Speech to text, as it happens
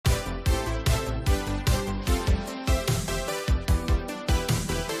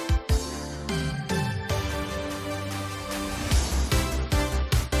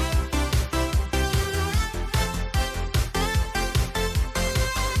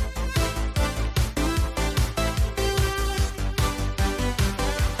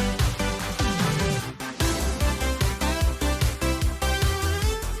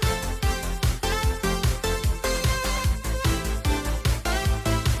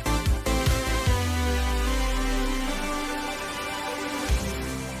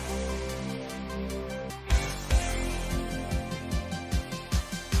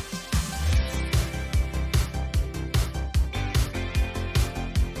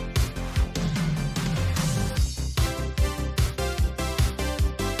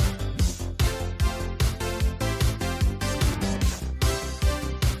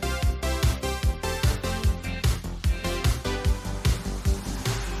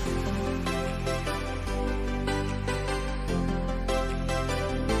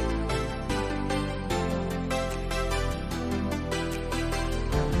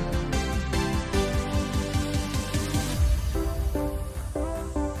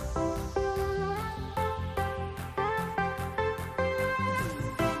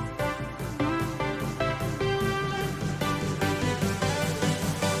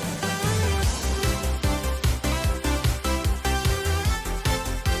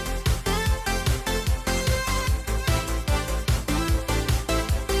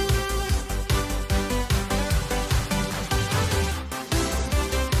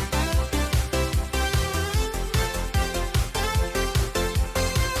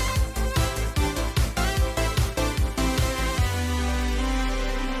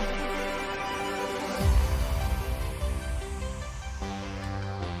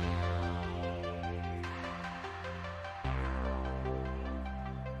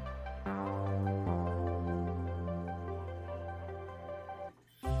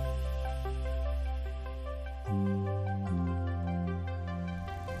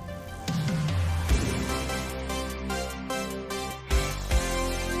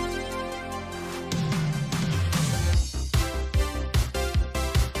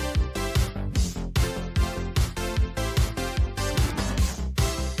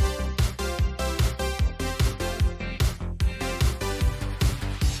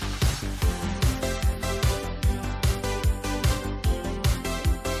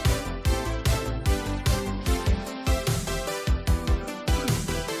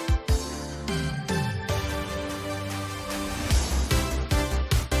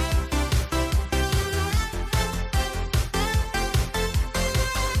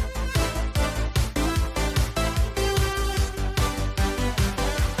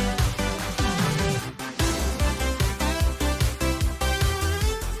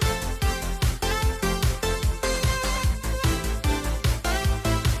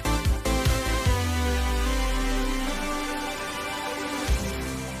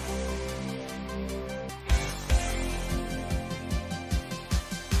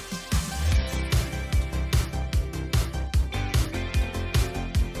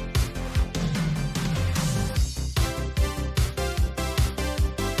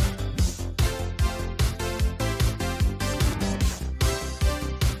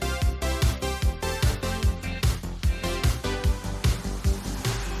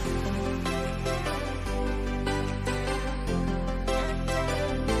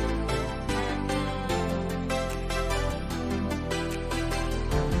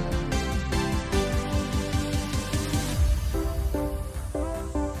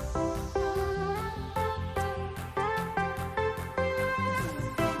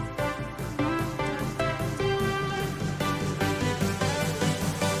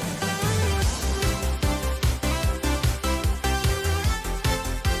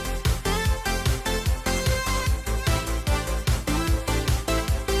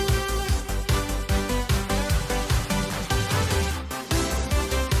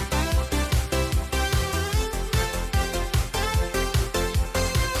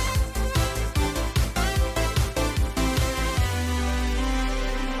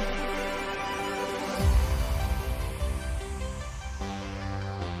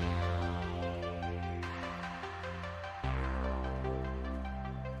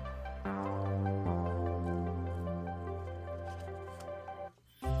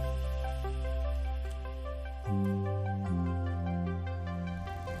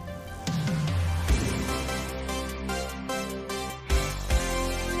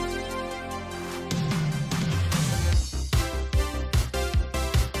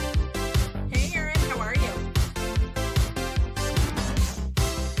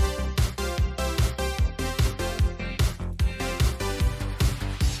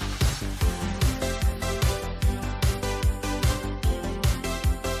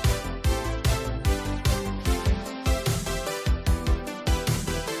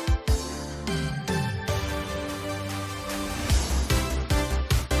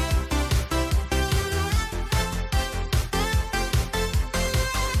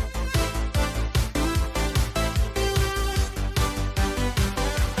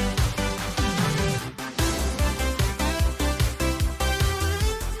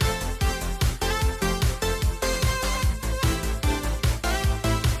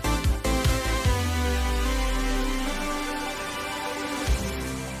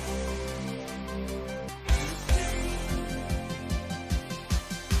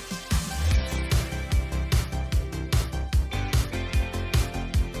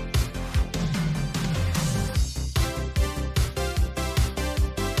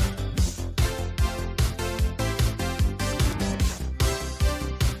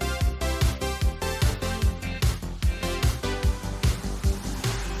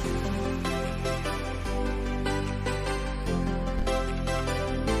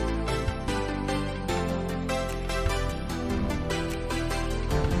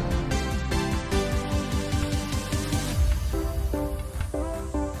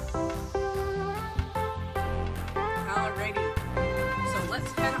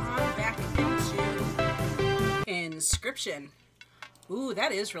let's head on back into Inscryption. Ooh,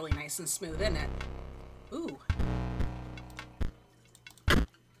 that is really nice and smooth, isn't it? Ooh.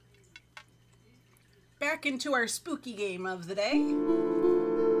 Back into our spooky game of the day.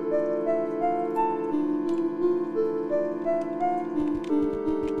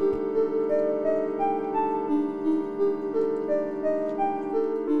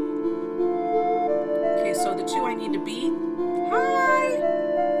 Okay, so the two I need to beat. Hi!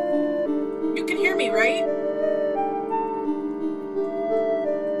 You can hear me, right?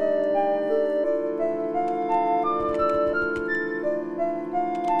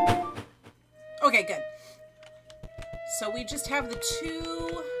 Okay, good. So we just have the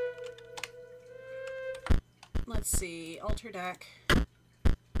two, let's see, alter deck,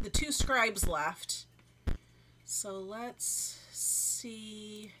 the two scribes left. So let's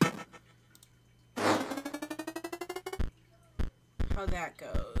see how that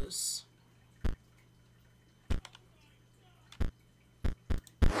goes.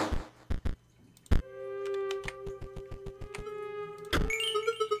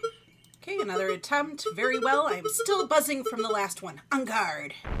 Okay, another attempt. Very well. I'm still buzzing from the last one. On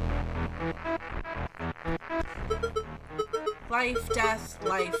guard. Life, death,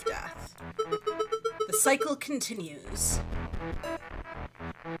 life, death. The cycle continues.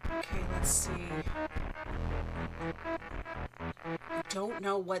 Okay, let's see. I don't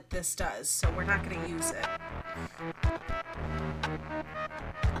know what this does, so we're not going to use it.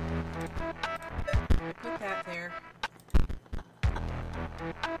 Put that there.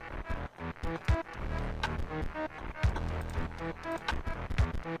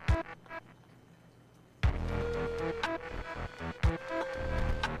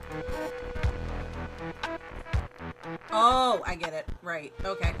 Oh, I get it. Right.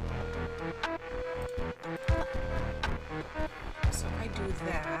 Okay. So if I do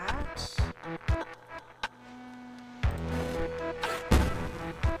that...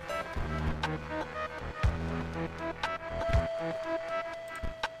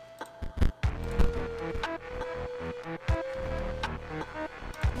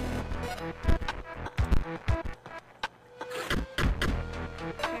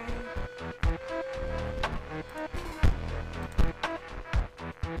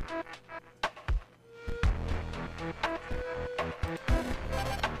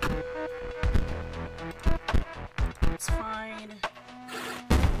 It's fine.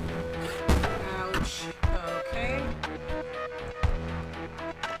 Ouch. Okay.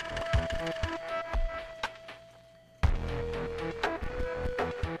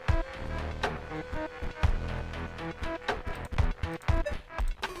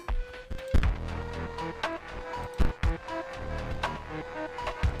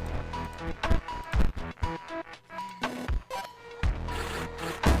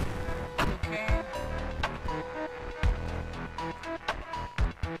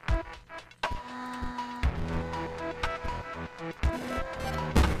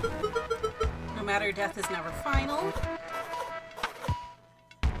 No matter, death is never final.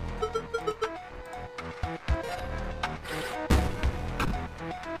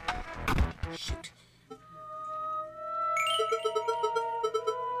 Shoot.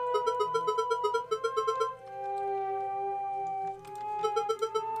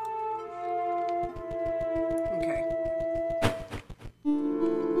 Okay.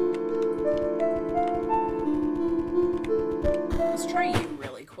 Let's try you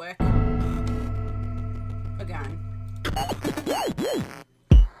really quick. Again.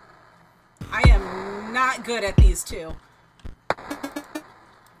 I am not good at these two.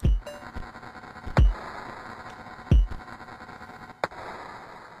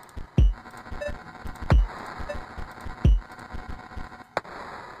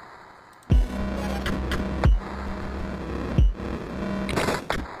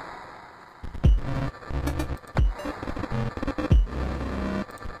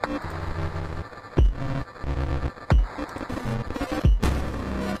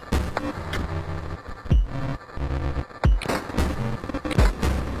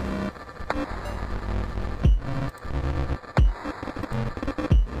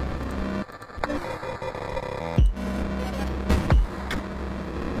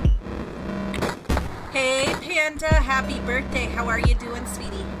 Hey Panda, happy birthday. How are you doing,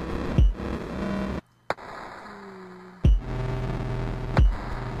 sweetie?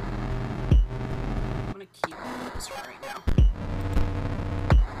 I'm gonna keep those for right now.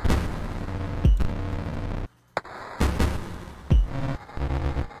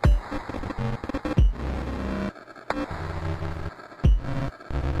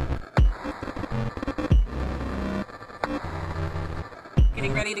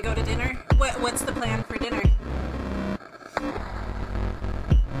 Getting ready to go to dinner? What's the plan for dinner?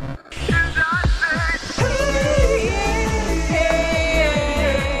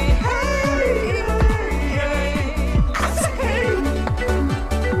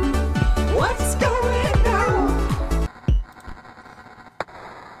 What's going on?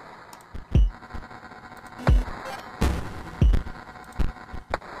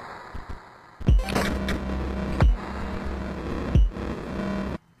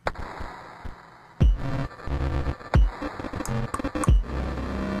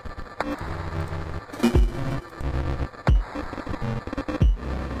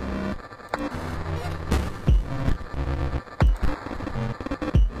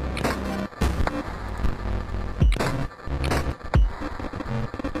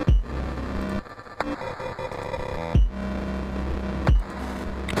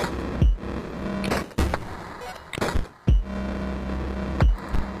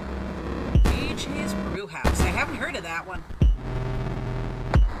 BJ's Brew House. I haven't heard of that one.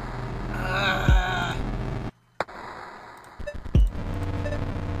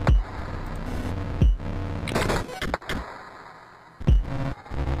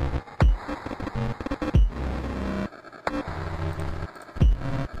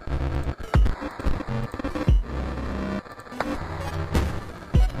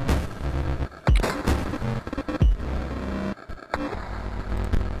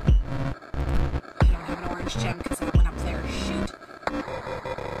 Gem because that went up there. Shoot.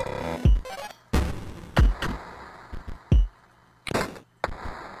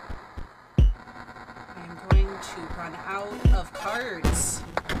 I'm going to run out of cards.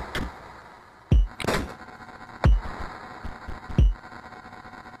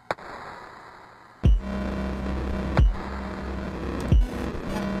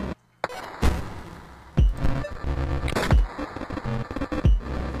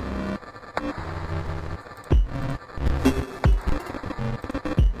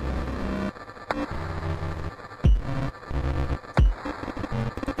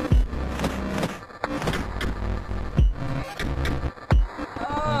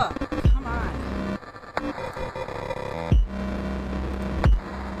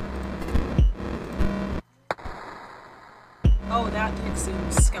 Oh, that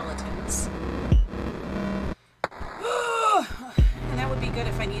exudes skeletons. And that would be good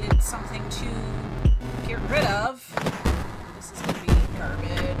if I needed something to get rid of. This is going to be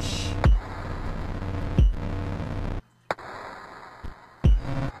garbage.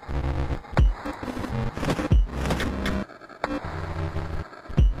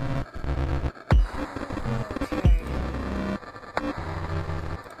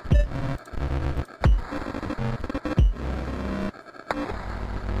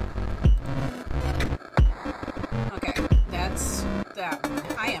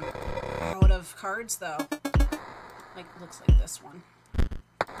 I am out of cards though. Like, looks like this one.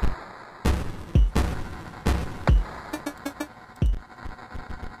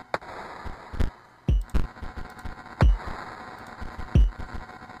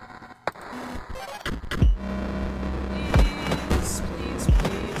 Please, please,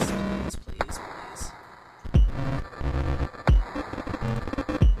 please, please, please, please.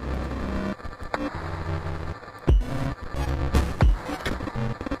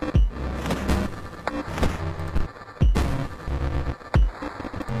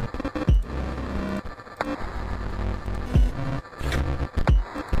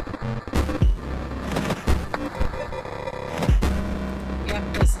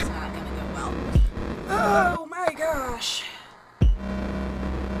 Oh my gosh.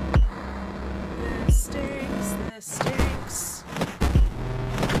 This stinks, this stinks.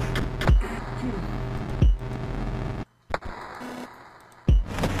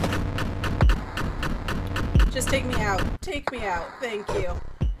 Just take me out. Take me out. Thank you.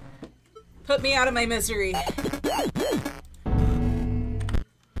 Put me out of my misery.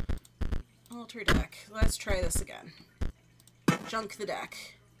 Alter deck. Let's try this again. Junk the deck.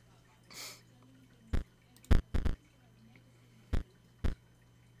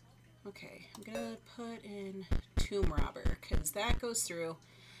 Okay, I'm gonna put in Tomb Robber because that goes through.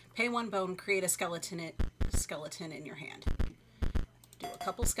 Pay 1 bone, create a skeleton in your hand. Do a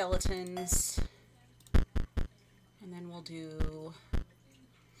couple skeletons, and then we'll do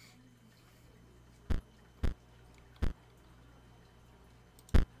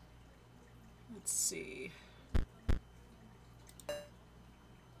let's see.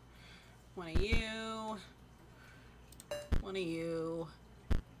 One of you. One of you.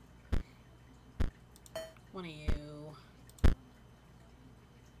 One of you.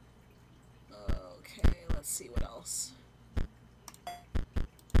 Okay, let's see what else.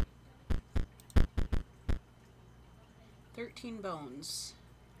 13 bones.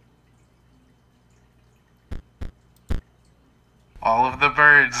 All of the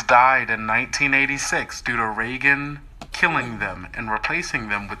birds died in 1986 due to Reagan killing them and replacing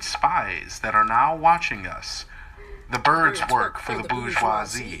them with spies that are now watching us. The birds work for the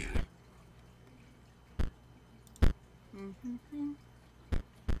bourgeoisie.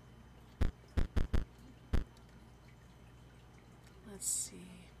 Let's see.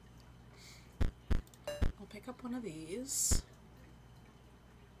 I'll pick up one of these.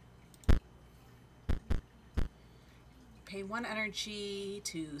 Pay 1 energy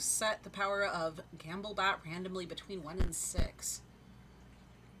to set the power of Gamblebot randomly between 1 and 6.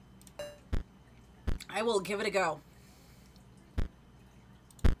 I will give it a go.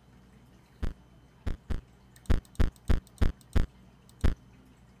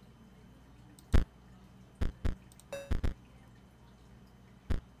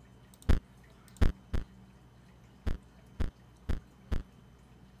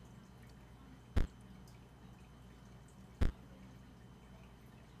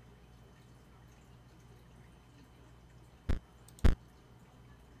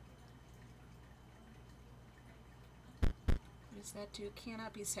 That do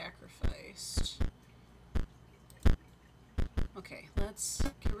cannot be sacrificed. Okay, let's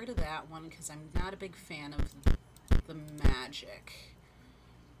get rid of that one because I'm not a big fan of the magic.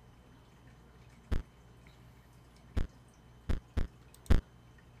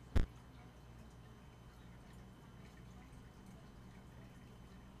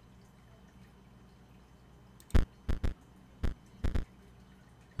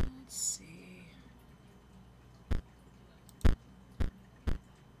 Let's see.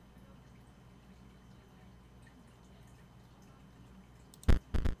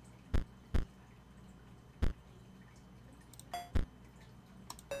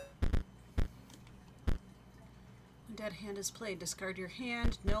 Dead hand is played. Discard your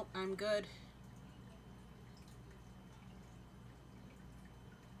hand. Nope, I'm good.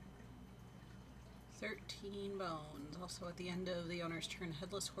 "13 bones. Also at the end of the owner's turn,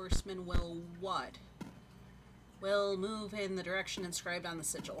 Headless Horseman will what? Will move in the direction inscribed on the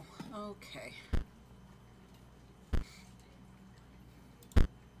sigil. Okay.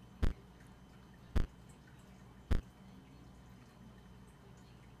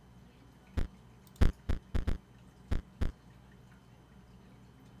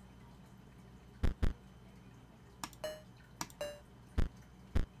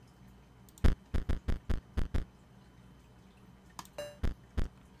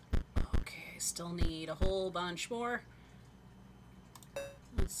 Still need a whole bunch more.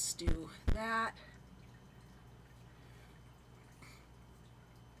 Let's do that.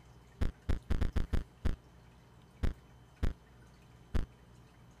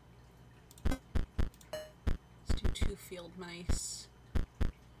 Let's do 2 field mice.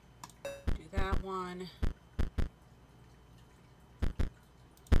 Do that one.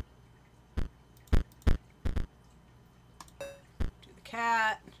 Do the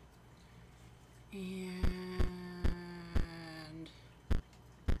cat. And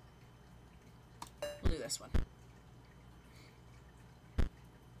we'll do this one.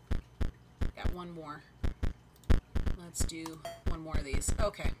 Got one more. Let's do one more of these.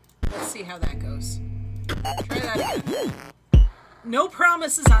 Okay, let's see how that goes. Try that again. No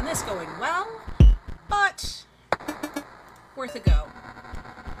promises on this going well, but worth a go.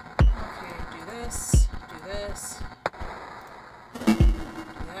 Okay, do this, do this.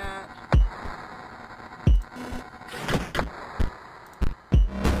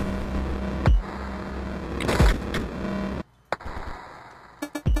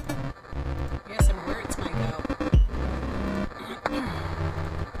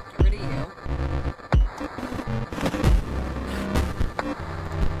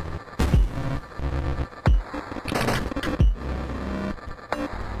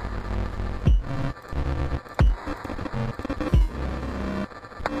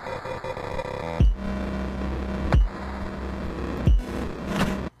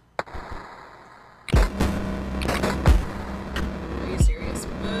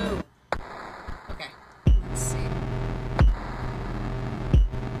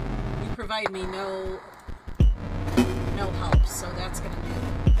 Provide me no help, so that's gonna do.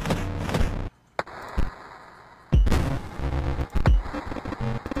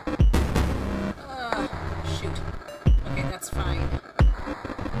 Shoot. Okay, that's fine.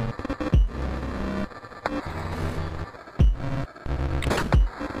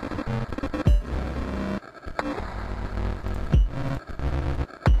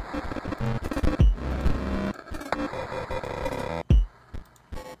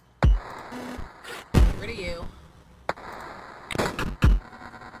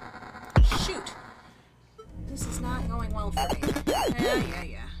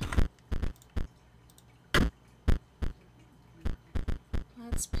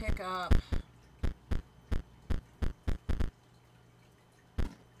 let's pick up.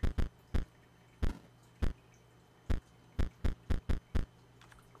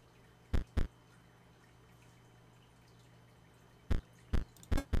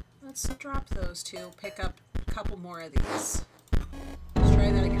 Let's drop those two, pick up a couple more of these. Let's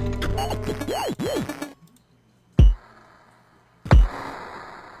try that again.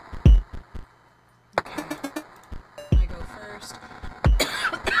 Okay, I go first.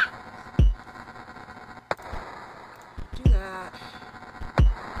 Do that.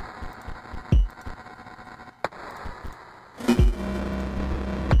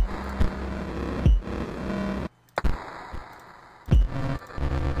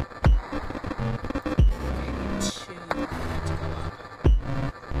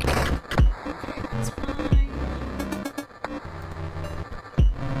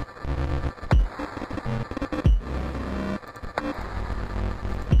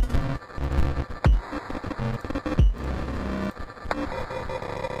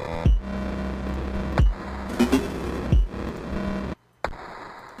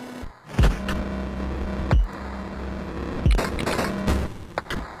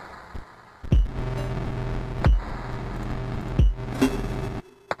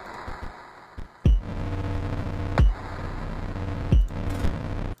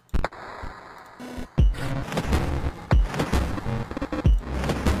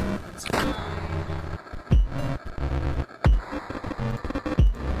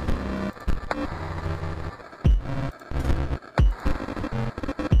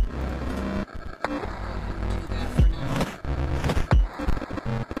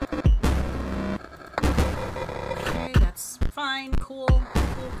 Fine, cool,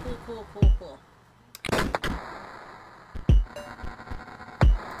 cool.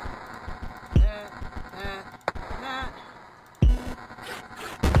 That.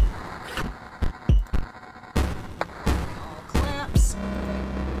 All collapse.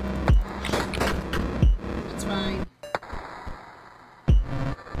 That's fine.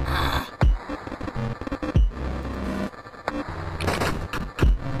 Yeah,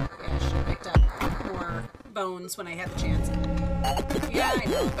 I should have picked up more bones when I had the chance. Yeah, I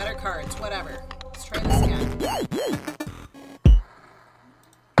know. Better cards. Whatever. Let's try this again.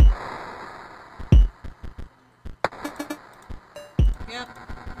 Yep.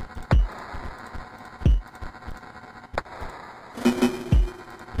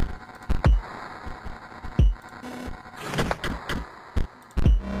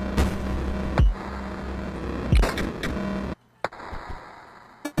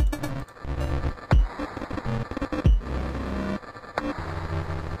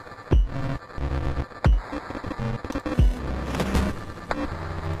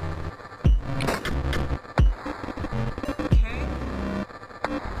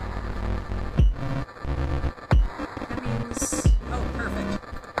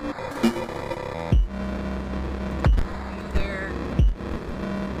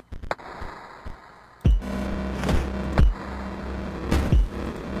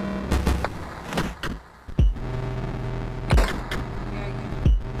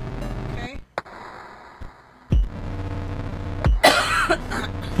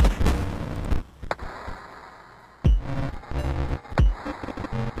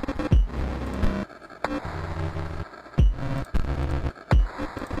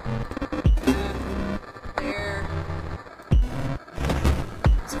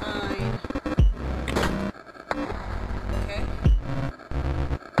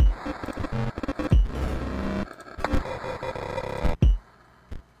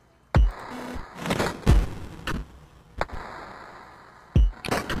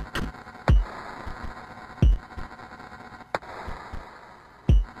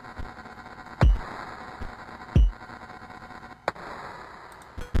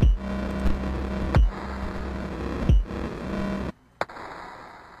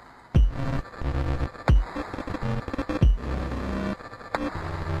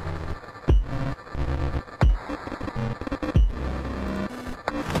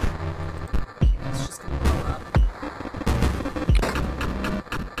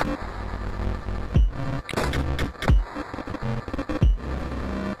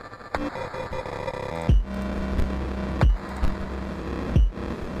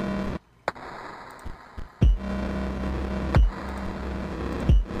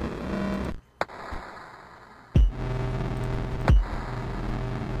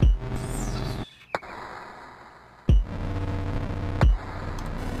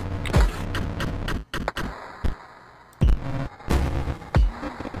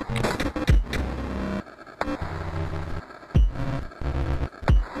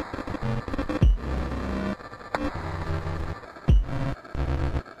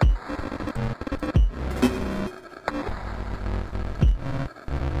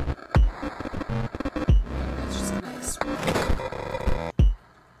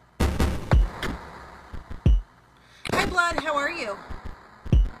 Todd. How are you?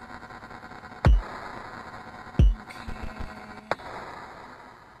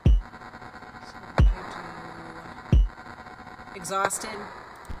 Exhausted.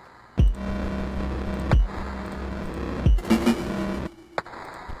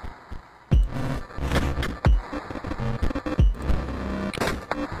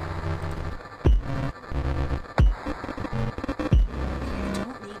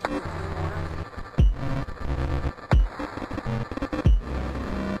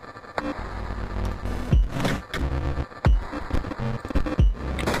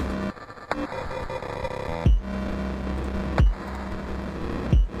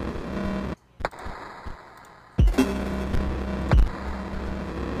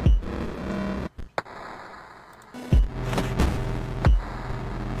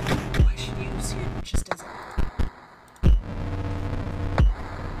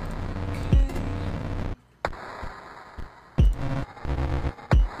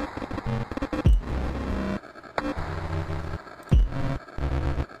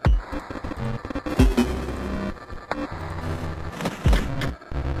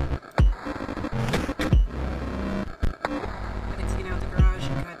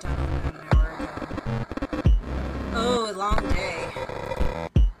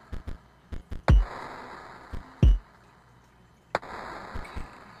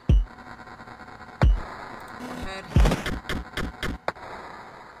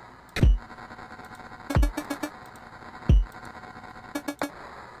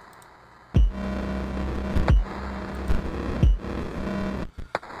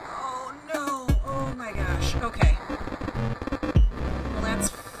 Okay. Well, that's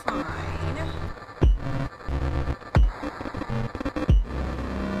fine.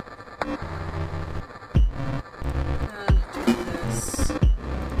 Do this.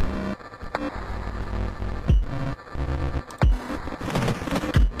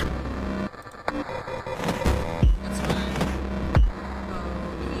 That's fine.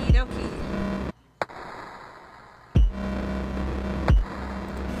 Okie dokie.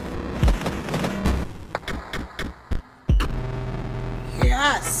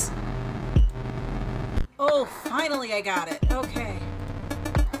 Yes! Oh, finally I got it. Okay.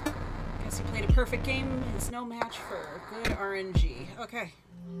 Guess you played a perfect game is no match for good RNG. Okay.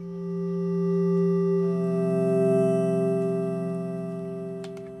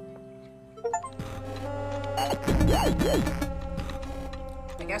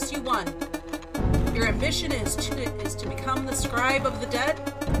 I guess you won. Your ambition is to become the scribe of the dead?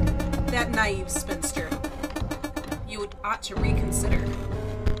 That naive spinster. You ought to reconsider.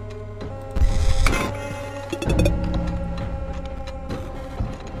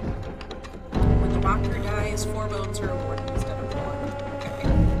 When the mocker dies, 4 bones are awarded instead of 1.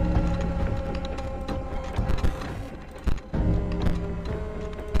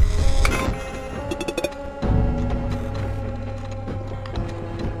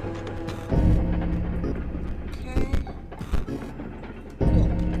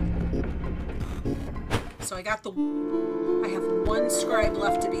 So I got I have 1 scribe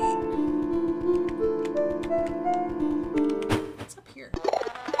left to beat. What's up here?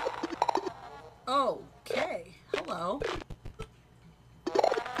 Okay. Hello.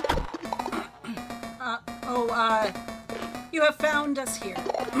 You have found us here.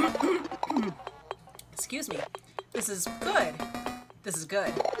 Excuse me. This is good. This is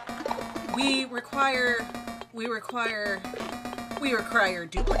good. We require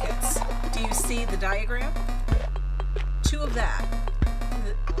duplicates. Do you see the diagram? 2 of that.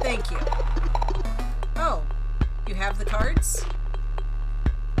 Thank you. Oh, you have the cards?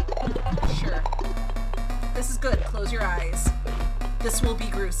 Sure. This is good. Close your eyes. This will be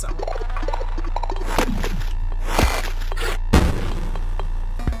gruesome.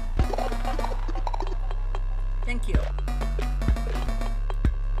 Thank you.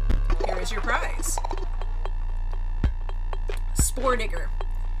 Here is your prize. Spore Digger.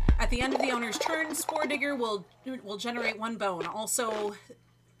 At the end of the owner's turn, Spore Digger will generate 1 bone. Also,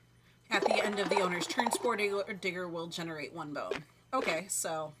 at the end of the owner's turn, Spore Digger will generate 1 bone. Okay,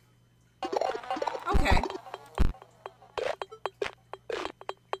 so... Okay.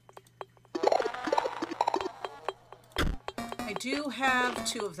 I do have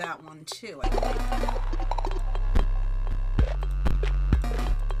 2 of that one, too, I think.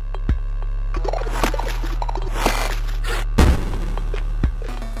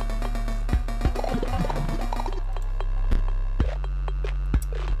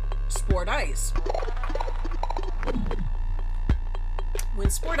 Dice. When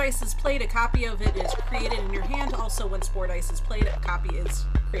Spore Dice is played, a copy of it is created in your hand. Also, when Spore Dice is played, a copy is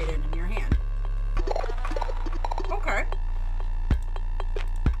created in your hand. Okay.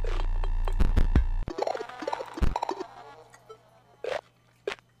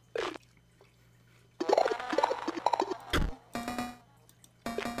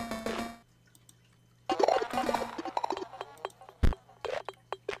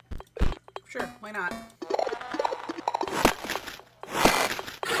 Why not?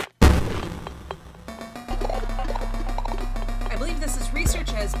 I believe this is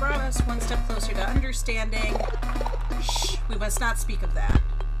research has brought us one step closer to understanding. Shh, we must not speak of that.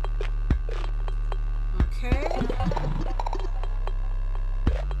 Okay.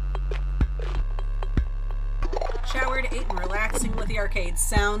 Showered, ate, and relaxing with the arcade.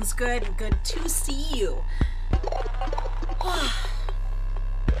 Sounds good. Good to see you.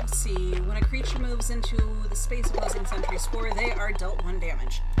 Let's see. When a creature moves into the space opposing sentry score, they are dealt 1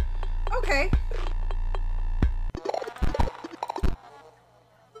 damage. Okay.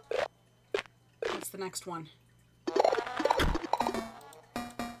 What's the next one?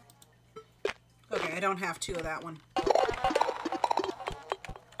 Okay, I don't have 2 of that one.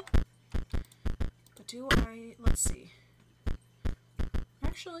 But do I... Let's see.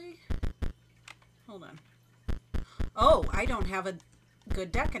 Actually... Hold on. Oh, I don't have a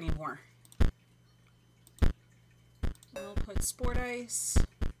good deck anymore. We'll put Sport Ice.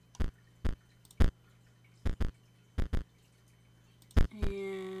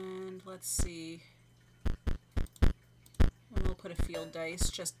 And let's see. And we'll put a Field Dice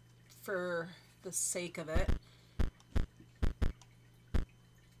just for the sake of it.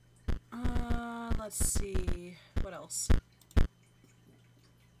 Let's see. What else?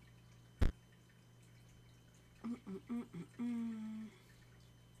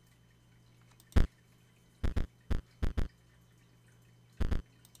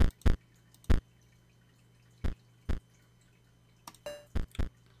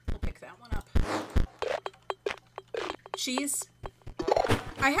 We'll pick that one up. Cheese.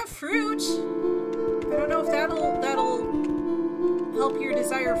 I have fruit. I don't know if that'll help your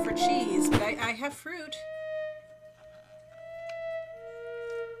desire for cheese, but I have fruit.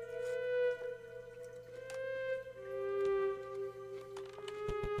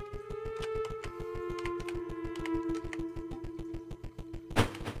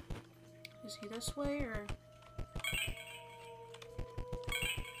 Is he this way or?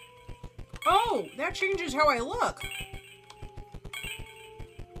 Oh, that changes how I look.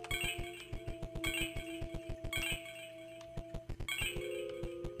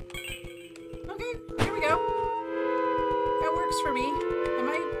 Okay, here we go. That works for me.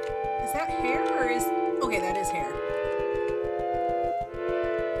 Is that hair or is, okay, that is hair.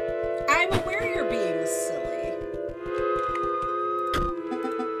 I'm aware you're being silly.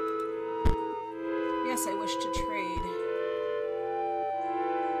 Yes, I wish to trade.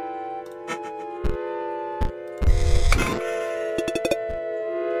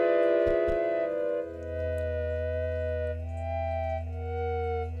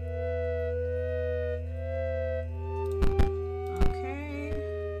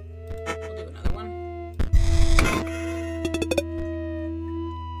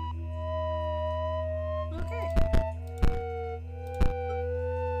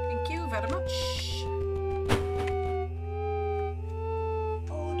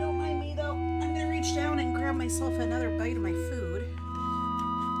 Myself another bite of my food.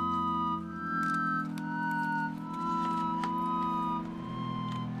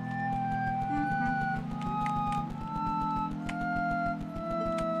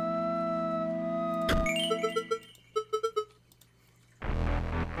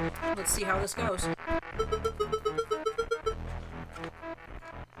 Let's see how this goes.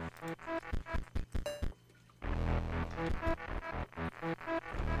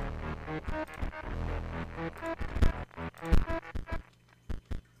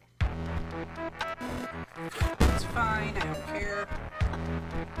 It's fine, I don't care.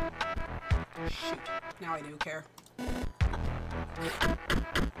 Shoot, now I do care.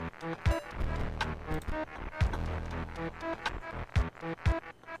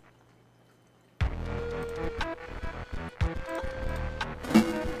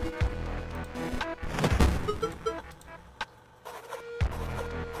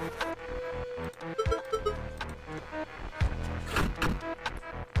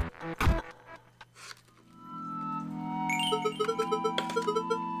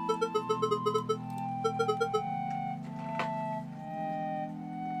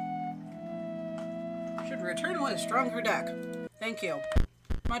 Should return with a stronger deck. Thank you.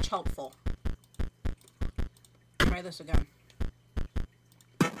 Much helpful. Try this again.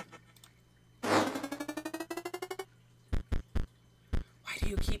 Why do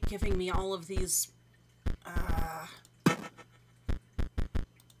you keep giving me all of these?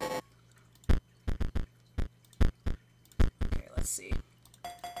 Okay, let's see.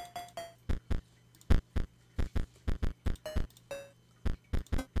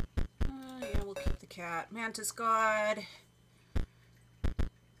 Yeah, we'll keep the cat. Mantis God.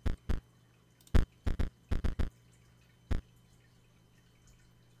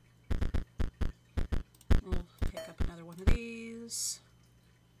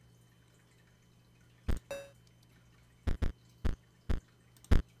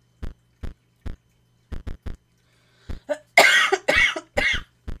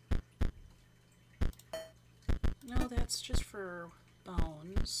 for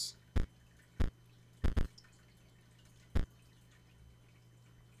bones.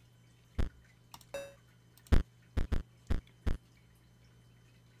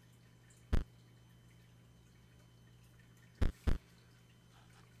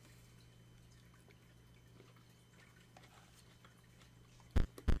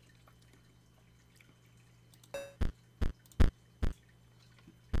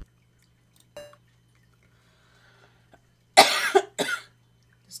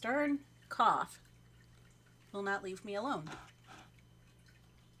 This darn cough will not leave me alone.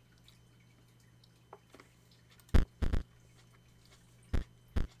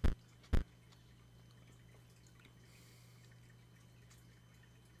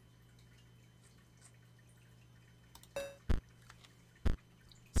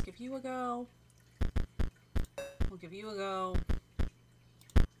 Let's give you a go. We'll give you a go.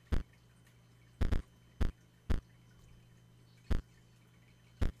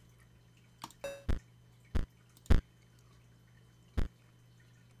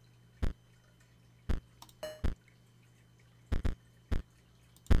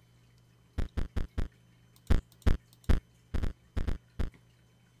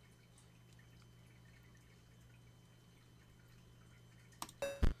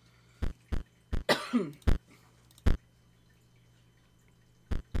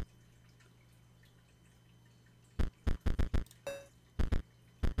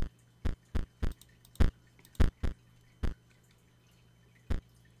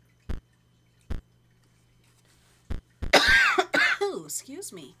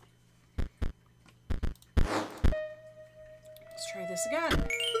 Excuse me. Let's try this again.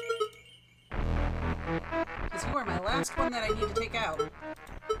 Because you are my last one that I need to take out.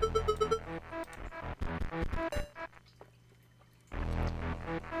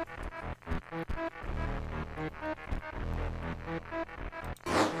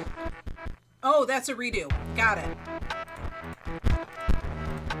 Oh, that's a redo. Got it.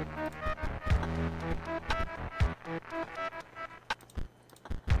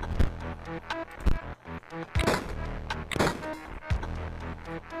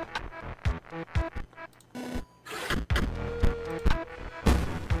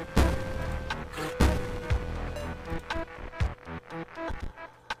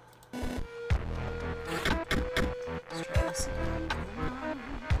 Let's try this again.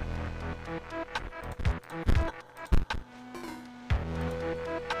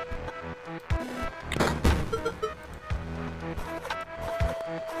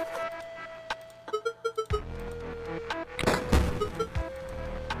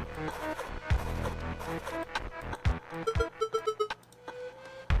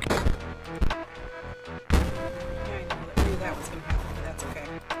 I knew that was going to happen, but that's okay.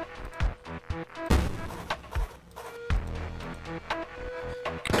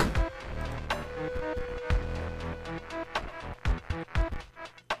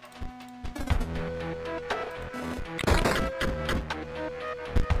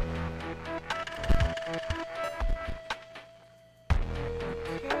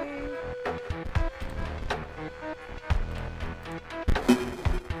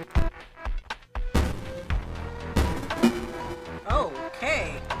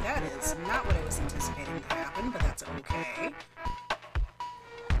 Okay, that is not what I was anticipating to happen, but that's okay.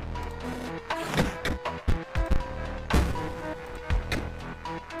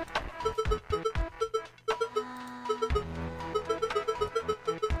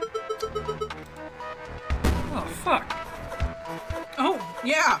 Oh, fuck. Oh,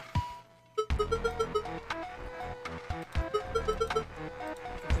 yeah! Give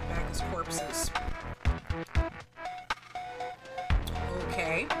it back as corpses.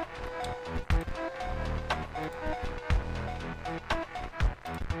 Okay.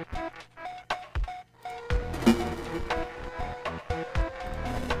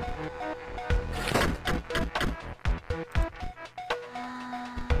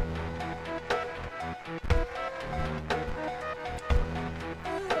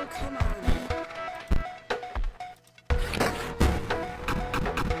 Oh, come on.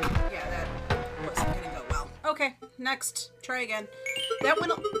 Yeah, that wasn't gonna go well. Okay, next. Try again. That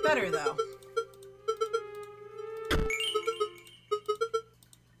went better, though.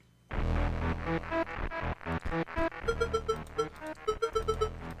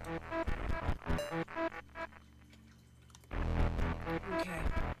 Okay.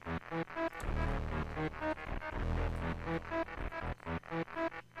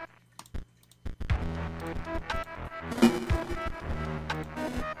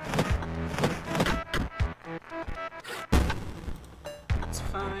 It's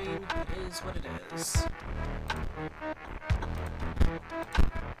fine. It is what it is.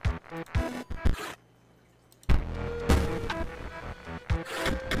 Oh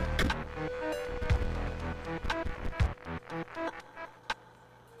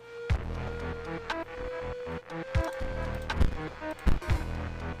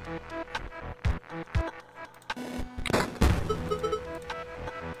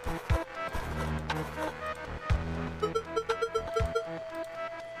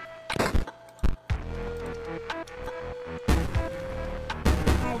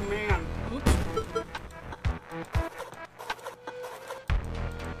man. Oops.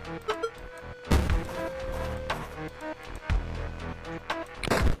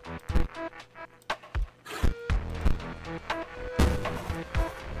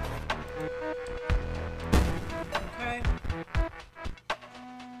 Okay.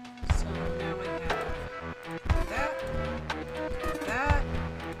 So now we have that, that. We'll do that.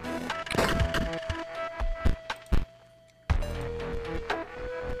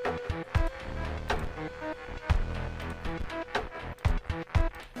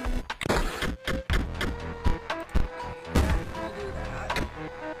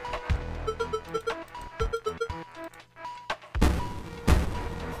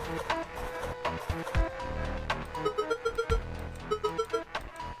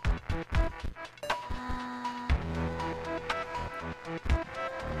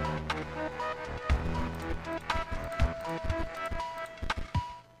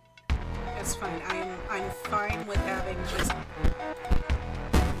 That's fine. I'm fine with having just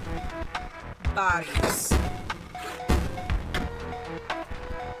bodies.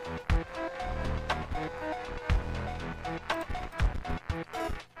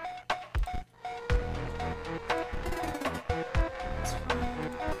 That's fine.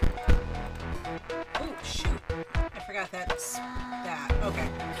 Oh shoot! I forgot that's that. Okay.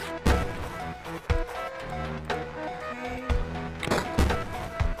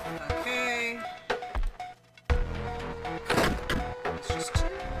 Okay. It's just two.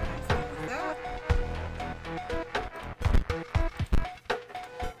 I'm fine with that.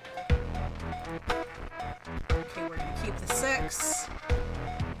 Okay, we're gonna keep the 6.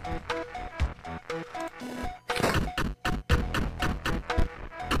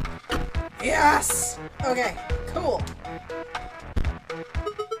 Yes! Okay, cool.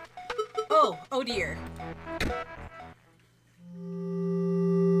 Oh dear.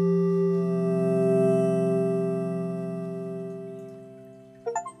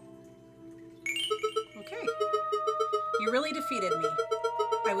 Okay. You really defeated me.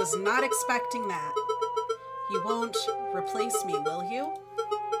 I was not expecting that. You won't replace me, will you?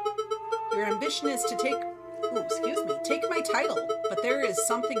 Your ambition is to take my title, but there is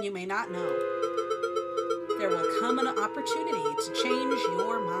something you may not know. There will come an opportunity to change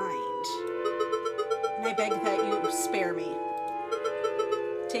your mind. And I beg that you spare me.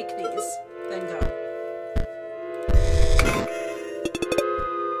 Take these, then go.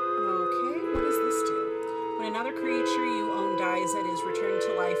 Okay, what does this do? When another creature you own dies, it is returned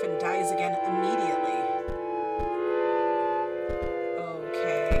to life and dies again immediately.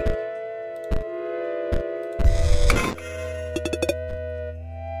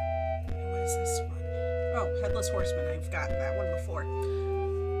 Horseman. I've gotten that one before.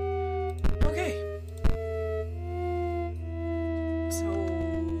 Okay. So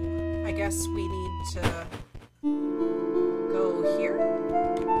I guess we need to go here.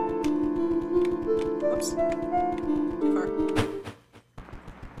 Oops. Too far.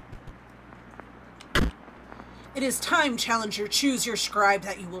 It is time, Challenger. Choose your scribe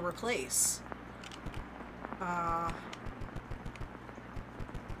that you will replace.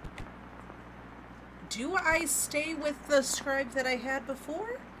 Do I stay with the scribe that I had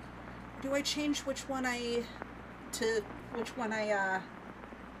before? Do I change which one I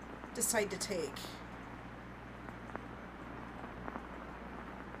decide to take?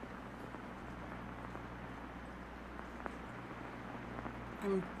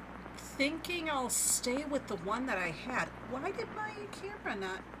 I'm thinking I'll stay with the one that I had. Why did my camera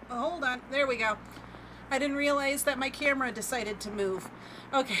not... Oh, hold on. There we go. I didn't realize that my camera decided to move.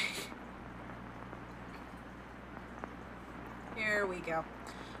 Okay. There we go.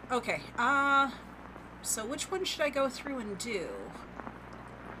 Okay, so which one should I go through and do?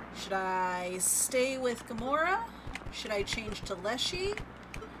 Should I stay with Gamora? Should I change to Leshy?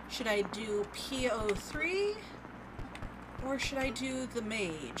 Should I do Pt.3? Or should I do the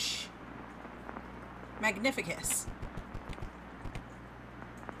Mage? Magnificus.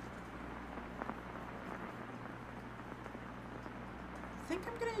 I think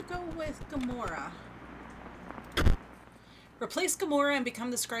I'm gonna go with Gamora. Replace Gamora and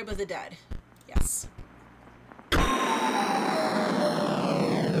become the Scribe of the Dead. Yes.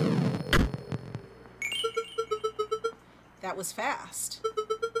 That was fast.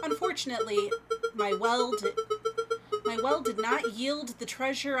 Unfortunately, my well did not yield the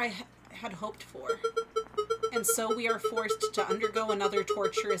treasure I had hoped for, and so we are forced to undergo another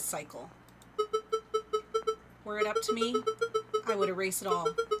torturous cycle. Were it up to me, I would erase it all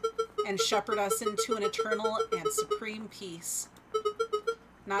and shepherd us into an eternal and supreme peace.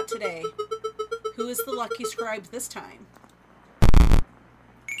 Not today. Who is the lucky scribe this time?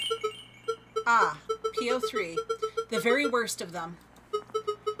 Ah, P.3, the very worst of them.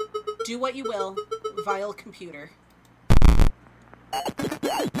 Do what you will, vile computer.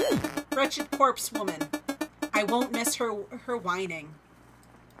 Wretched corpse woman. I won't miss her whining.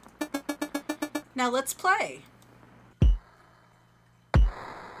 Now let's play.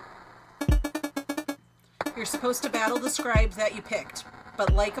 You're supposed to battle the scribe that you picked,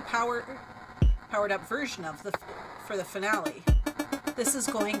 but like a powered up version of for the finale, this is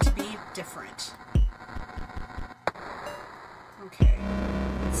going to be different. Okay,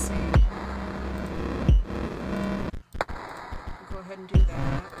 let's see. Go ahead and do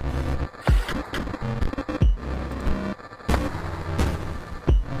that.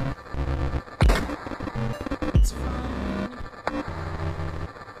 It's fine.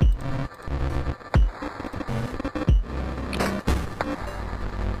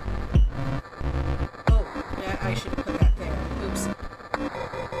 Oh, yeah, I should have put that there. Oops.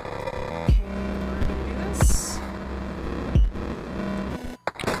 Okay, we're gonna do this.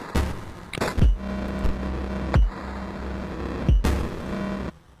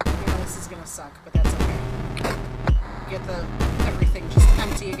 Yeah, this is gonna suck, but that's okay. Get everything just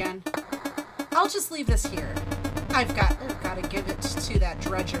empty again. I'll just leave this here. I've got to give it to that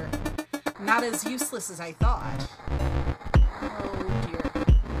dredger. Not as useless as I thought. Oh dear.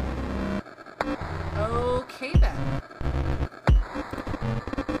 Okay then.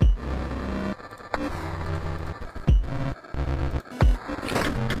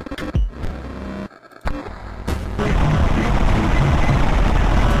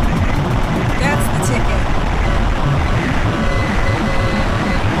 That's the ticket.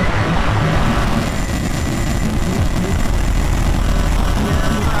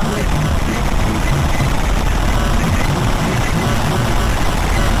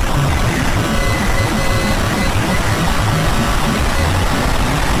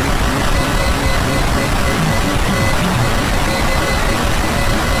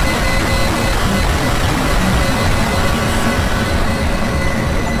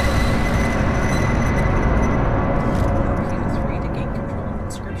 Pt.3 to gain control of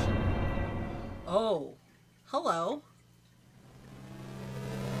Inscryption. Oh, hello.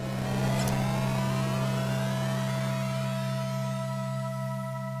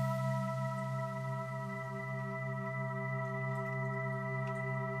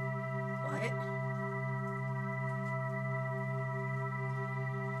 What?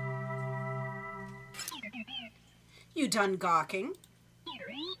 You done gawking?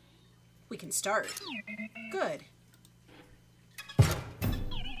 We can start. Good.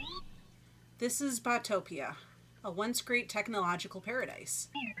 This is Botopia, a once great technological paradise.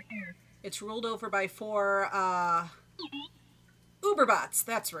 It's ruled over by 4, Uberbots,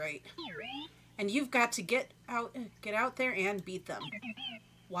 that's right. And you've got to get out there and beat them.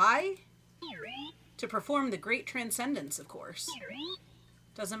 Why? To perform the great transcendence, of course.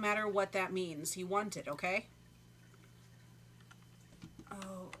 Doesn't matter what that means. You want it, okay?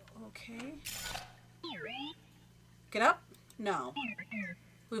 Oh, okay. Get up? No.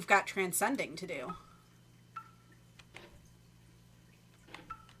 We've got transcending to do.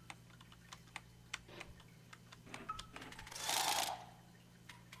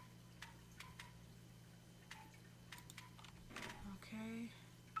 Okay.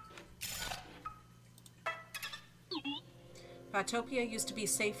 Botopia used to be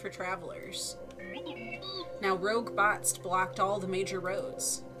safe for travelers. Now rogue bots blocked all the major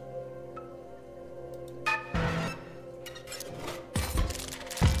roads.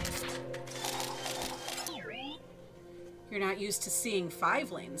 You're not used to seeing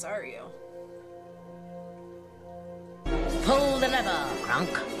 5 lanes, are you? Pull the lever,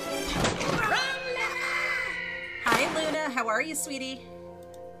 Crunk. Hi, Luna. How are you, sweetie?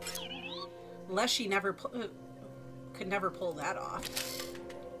 Leshy never could never pull that off.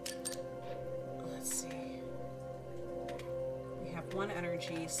 Let's see. We have 1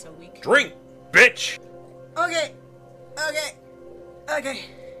 energy, so we can... Drink, bitch! Okay. Okay. Okay.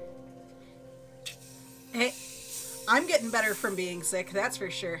 Hey, I'm getting better from being sick, that's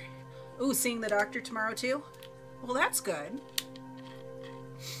for sure. Ooh, seeing the doctor tomorrow, too? Well, that's good.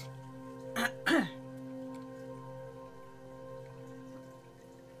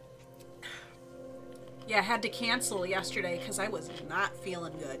 Yeah, I had to cancel yesterday because I was not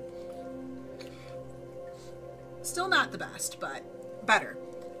feeling good. Still not the best, but better.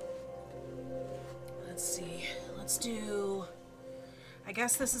 Let's see. Let's do... I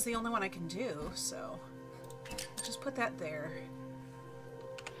guess this is the only one I can do, so... I'll just put that there.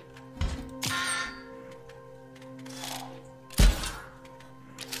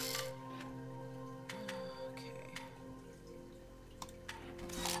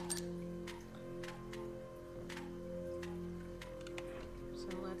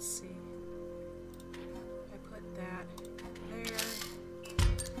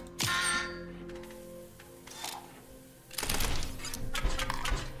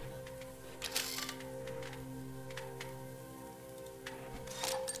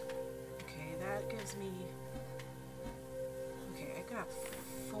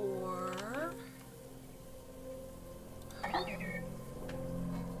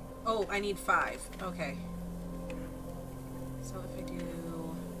 Oh, I need 5. Okay. So if I do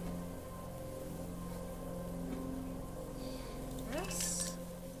this,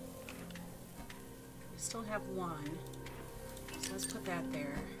 we still have 1. So let's put that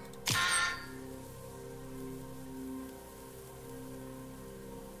there.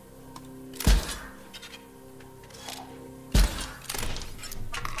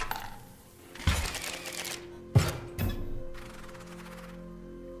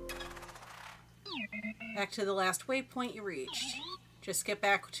 Back to the last waypoint you reached. Just get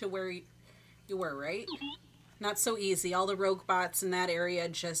back to where you were, right? Not so easy. All the rogue bots in that area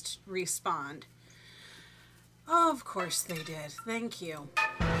just respawned. Of course they did. Thank you.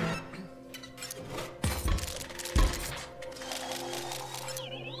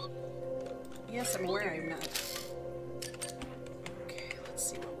 Yes, I'm aware I'm not. Okay,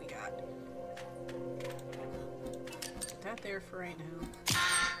 let's see what we got. Put that there for right now.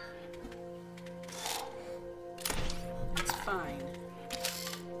 Fine.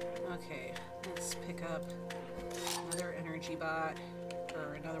 Okay, let's pick up another energy bot,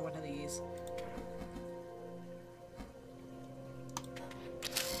 or another one of these.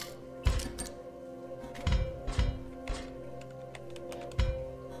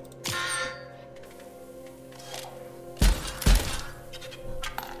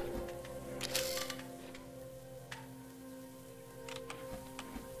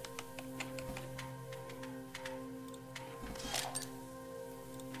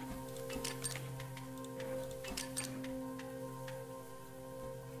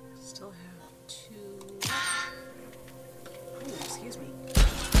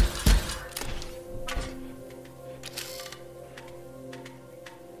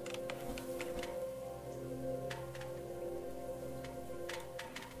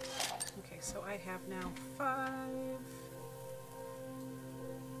 So I have now 5.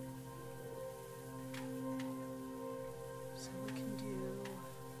 So we can do...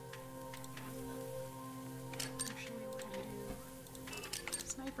 Actually, we're going to do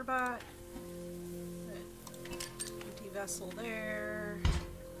Sniper Bot. Empty vessel there.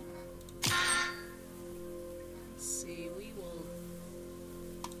 Let's see, we will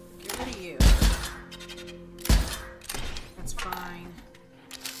get rid of you. That's fine.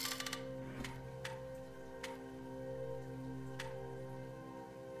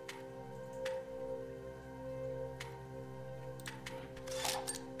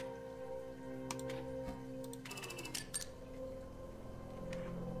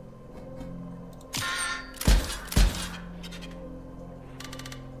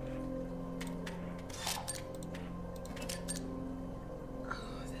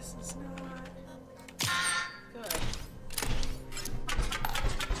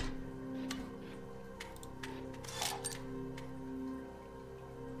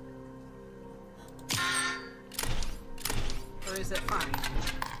 Or is it fine?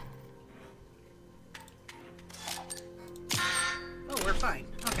 Oh, we're fine.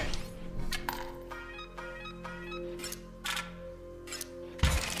 Okay.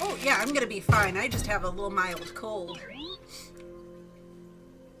 Oh, yeah, I'm gonna be fine. I just have a little mild cold.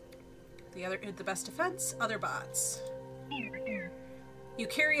 The best defense, other bots. You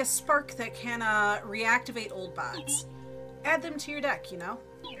carry a spark that can reactivate old bots. Add them to your deck, you know?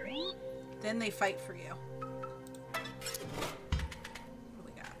 Then they fight for you.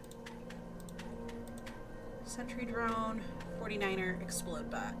 Sentry drone, 49er,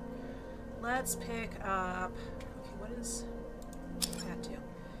 explode bot. Let's pick up... Okay, what is that do?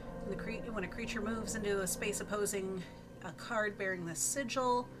 When a creature moves into a space opposing a card bearing this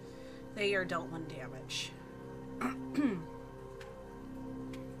sigil, they are dealt 1 damage. I'm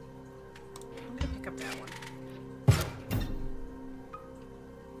gonna pick up that one.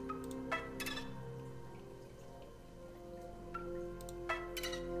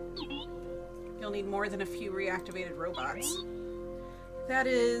 you'll need more than a few reactivated robots. That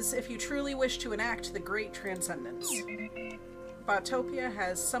is, if you truly wish to enact the Great Transcendence. Botopia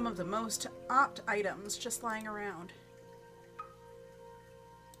has some of the most opt items just lying around.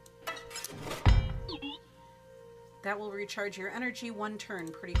 That will recharge your energy 1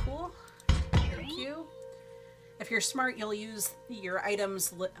 turn. Pretty cool. Thank you. If you're smart, you'll use your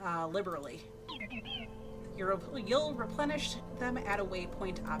items liberally. You'll replenish them at a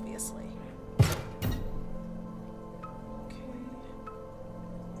waypoint, obviously. Okay.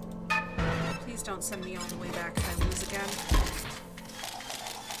 Please don't send me all the way back if I lose again.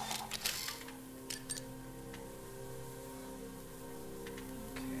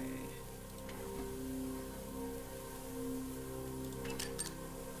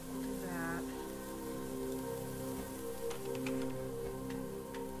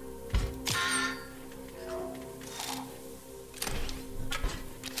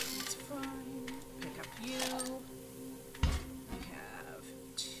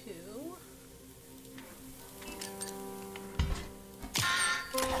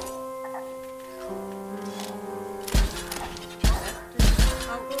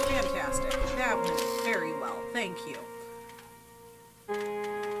 Thank you.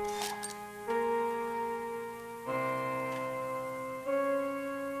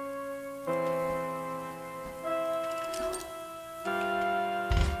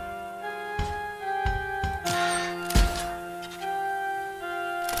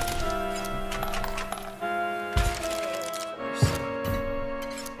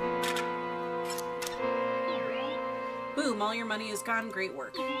 Boom, all your money is gone. Great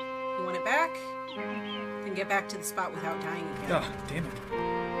work. You want it back? Then get back to the spot without dying again. Oh, damn it.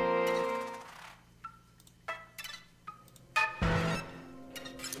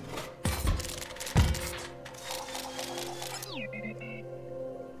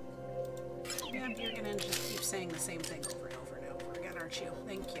 Yeah, you're gonna just keep saying the same thing over and over and over again, aren't you?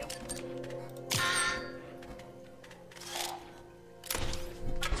 Thank you.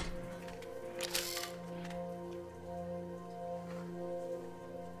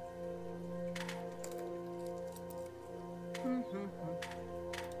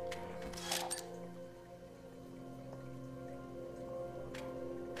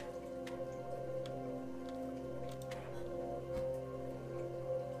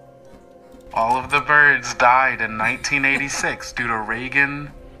 All of the birds died in 1986 due to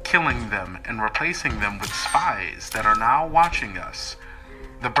Reagan killing them and replacing them with spies that are now watching us.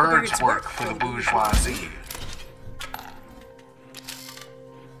 The birds work for the bourgeoisie.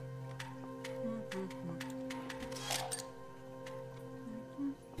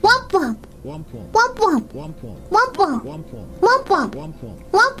 Womp womp. Womp womp. Womp womp. Womp womp. Womp womp. Womp womp.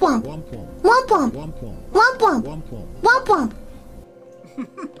 Womp womp. Womp womp. Womp womp. Womp womp. Womp womp.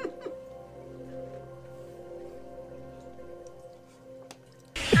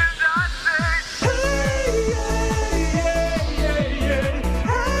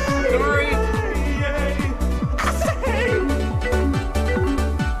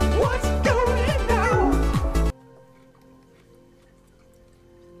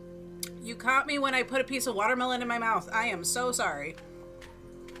 You caught me when I put a piece of watermelon in my mouth. I am so sorry.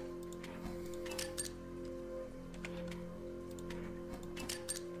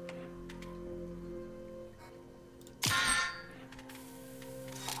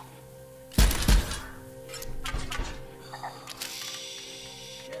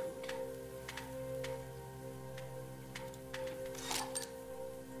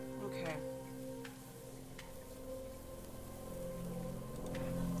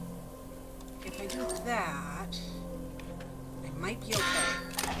 If I do that, I might be okay.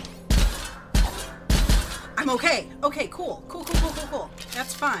 I'm okay. Okay, cool. Cool.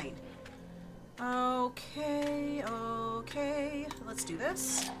 That's fine. Okay. Let's do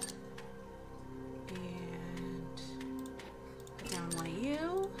this. And put down one of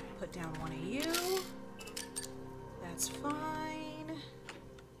you. Put down one of you. That's fine.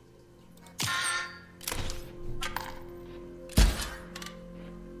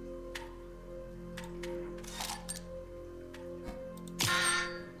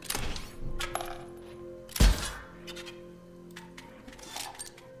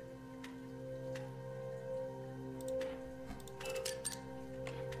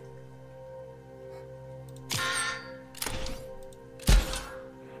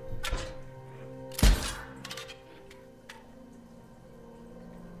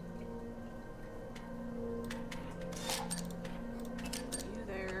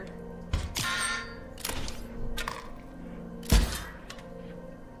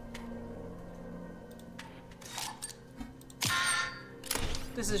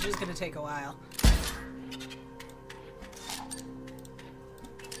 This is just going to take a while.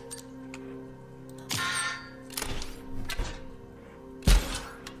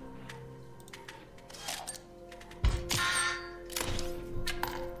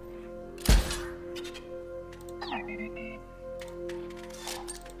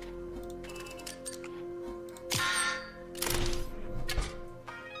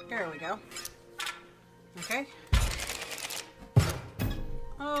 we go. Okay.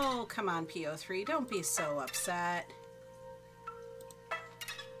 Oh, come on, P.3. Don't be so upset.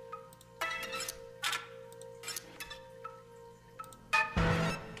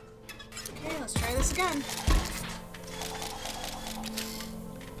 Okay, let's try this again.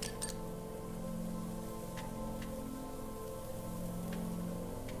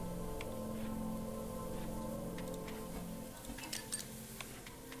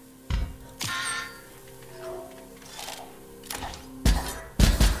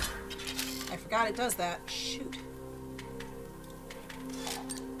 God, it does that. Shoot.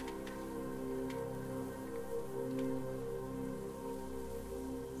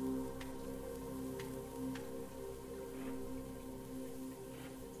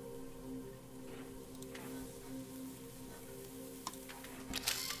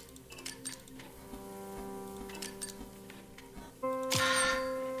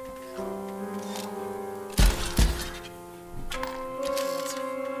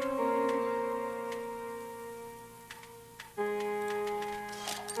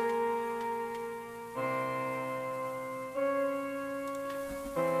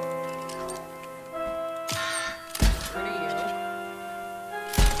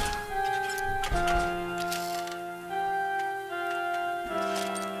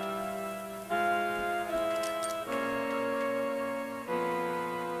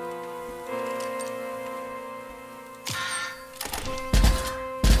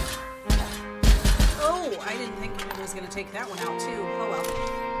 Going to take that one out too. Oh well.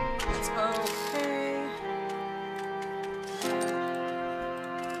 It's okay.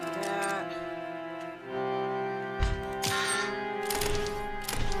 That.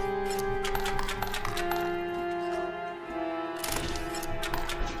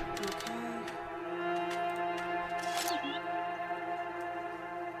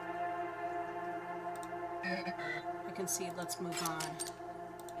 Okay. I can see. Let's move on.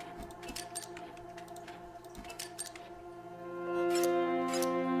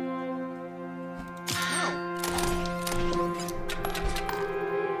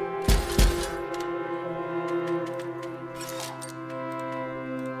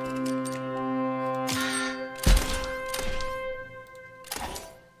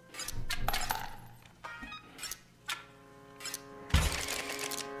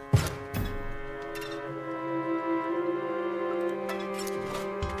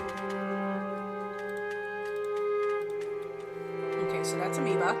 So that's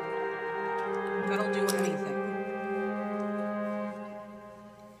amoeba. That'll do anything.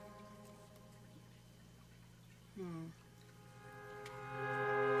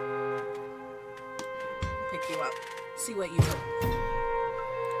 Pick you up. See what you do.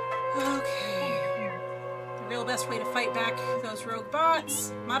 Okay. The real best way to fight back those rogue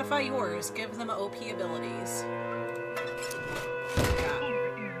bots. Modify yours. Give them OP abilities. Yeah.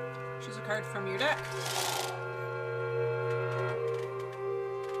 Choose a card from your deck.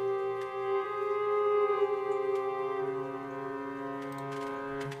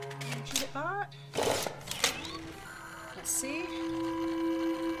 Bot. Let's see.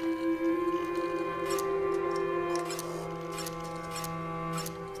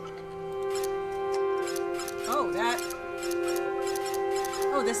 Oh, that.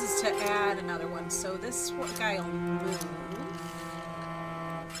 Oh, this is to add another one. So this guy will move.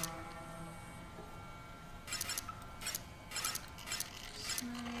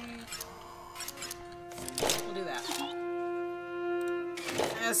 We'll do that.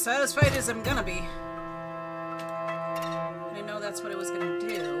 As satisfied as I'm gonna be. I didn't know that's what it was gonna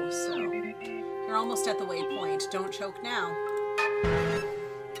do, so. You're almost at the waypoint. Don't choke now.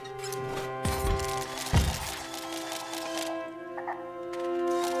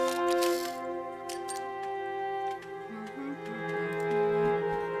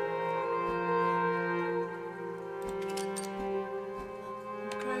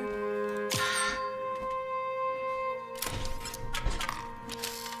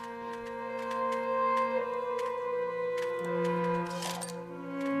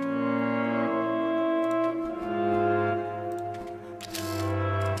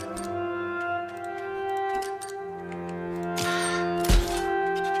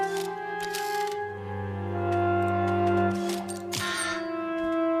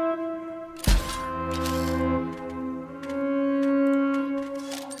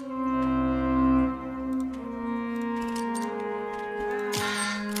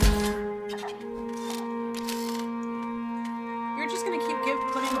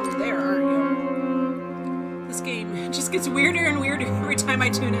 Gets weirder and weirder every time I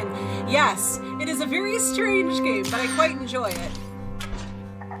tune in. Yes, it is a very strange game, but I quite enjoy it.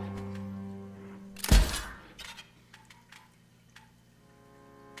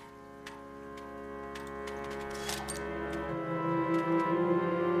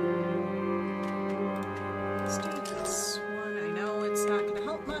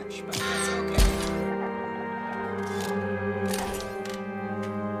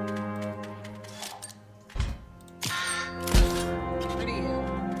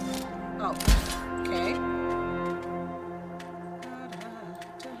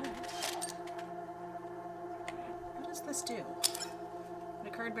 this do? When a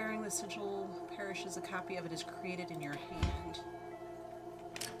card bearing the sigil perishes, a copy of it is created in your hand.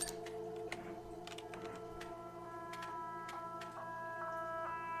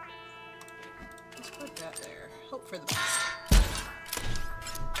 Let's put that there. Hope for the best.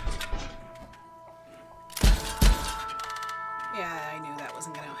 Yeah, I knew that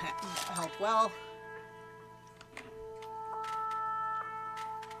wasn't going to help well.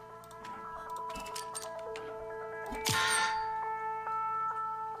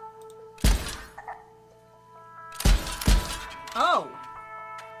 Oh!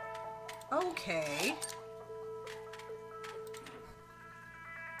 Okay.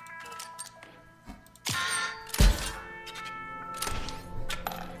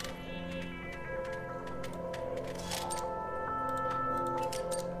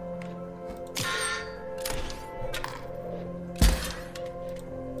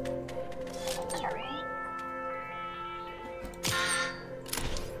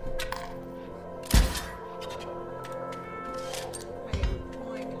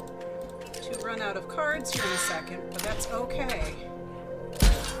 Out of cards here in a second, but that's okay.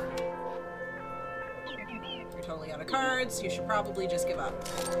 You're totally out of cards. You should probably just give up.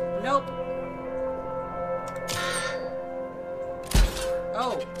 Nope.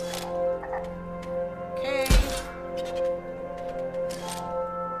 Oh. Okay.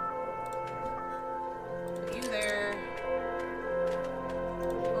 Put you there.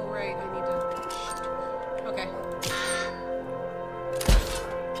 Oh, right. I need to... Okay.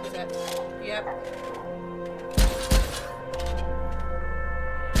 Is that... Yep.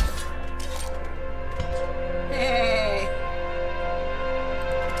 Hey.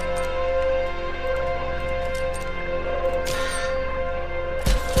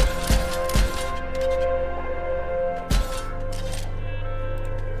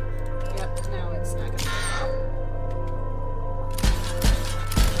 Yep, now it's not gonna go.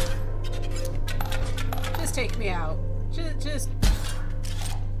 Just take me out. Just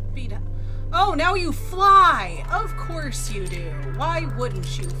beat up. Oh, now you fly! Of course you do. Why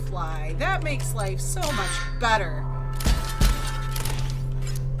wouldn't you fly? That makes life so much better.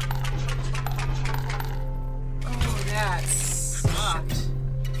 Oh, that sucked.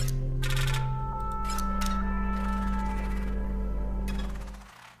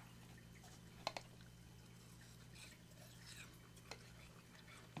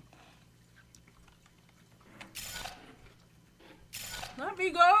 Let me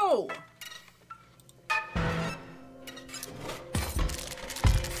go!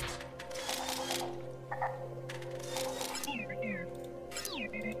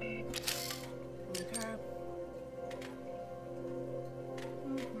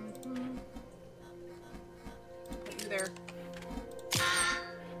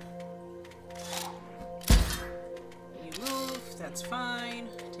 That's fine.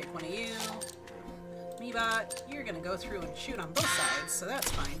 Take one of you. Meebot, you're gonna go through and shoot on both sides, so that's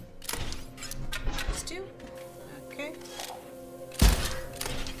fine. These two. Okay.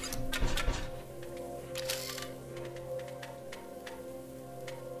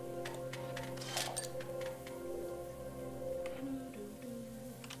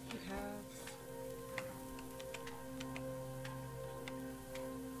 You have...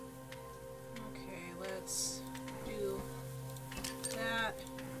 Okay, let's do... that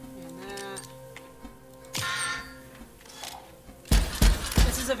and that.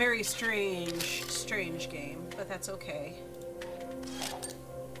 This is a very strange game, but that's okay.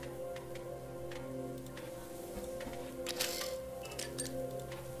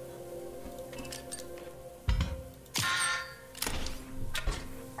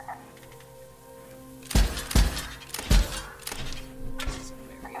 It's a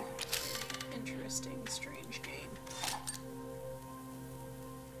very interesting, strange game.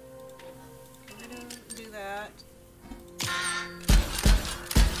 Do that.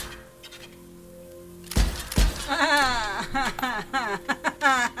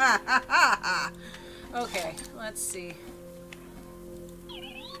 Okay, let's see.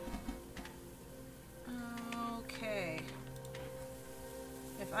 Okay.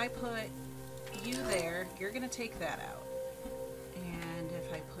 If I put you there, you're gonna take that out. And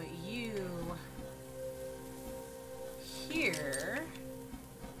if I put you here,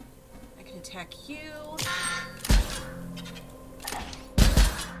 I can attack you.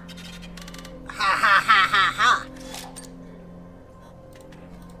 Ha ha ha ha ha!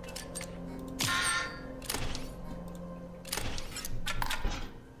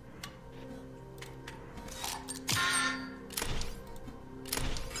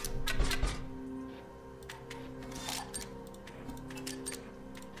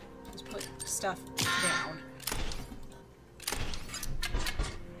 Just put stuff down.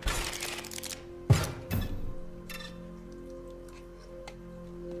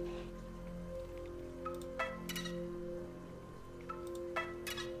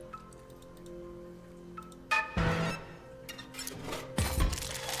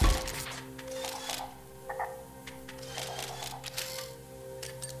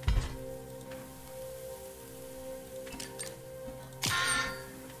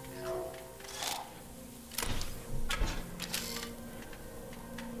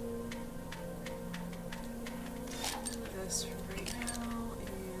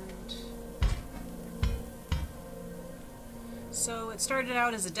 It started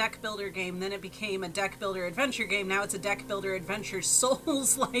out as a deck builder game, then it became a deck builder adventure game. Now it's a deck builder adventure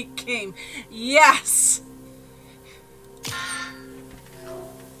Souls-like game. Yes!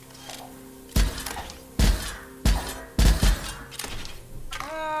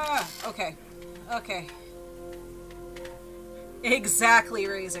 Okay. Okay. Exactly,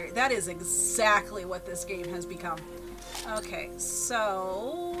 Razor. That is exactly what this game has become. Okay,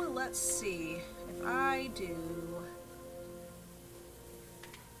 so let's see. If I do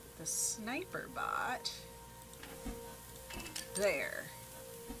the sniper bot there.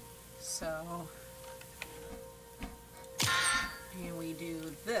 So, and we do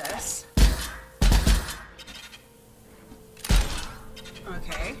this.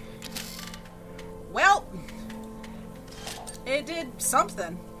 Okay. Well, it did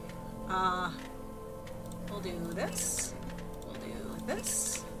something. We'll do this. We'll do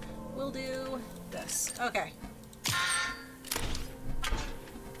this. We'll do this. Okay.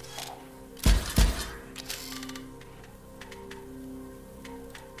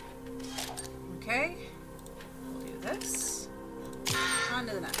 Okay. We'll do this. On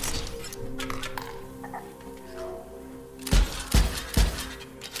to the next.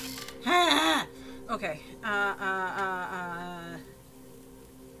 Okay.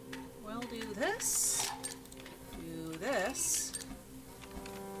 We'll do this. Do this.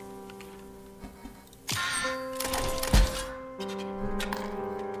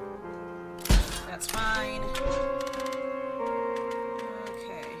 That's fine.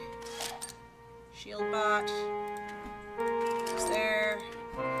 Okay. Shield bot. It's there.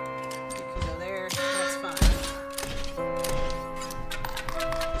 You can go there. That's fine.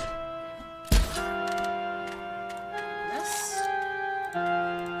 This.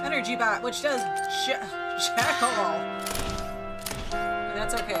 Energy bot, which does jack all. And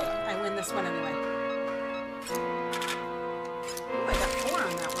that's okay. I win this one anyway. Ooh, I got 4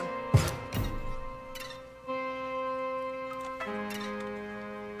 on that one.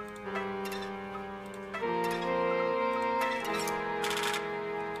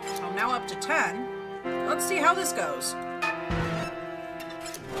 So I'm now up to 10. Let's see how this goes.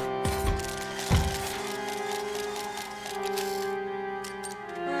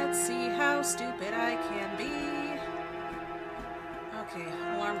 Let's see how stupid I can be. Okay,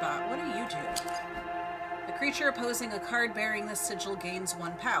 alarm bot, what do you do? The creature opposing a card bearing this sigil gains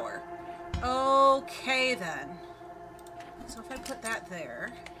 1 power. Okay then. So if I put that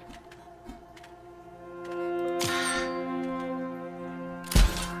there.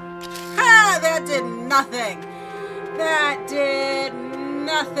 Ha! That did nothing! That did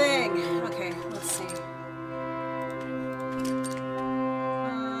nothing! Okay, let's see.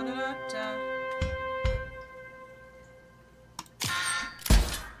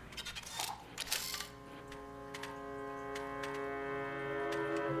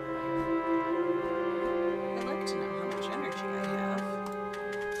 I'd like to know how much energy I have.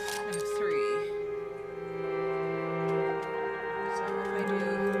 I have 3. So if I do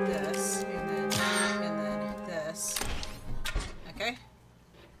this, and then this. Okay?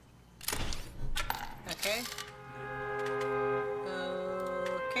 Okay?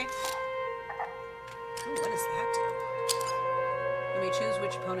 Okay. Ooh, what does that do? You may choose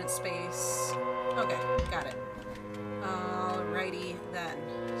which opponent's space. Okay, got it. Alrighty then.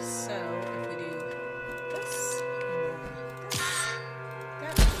 So if we do this, and then this,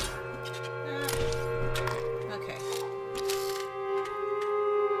 that. Okay.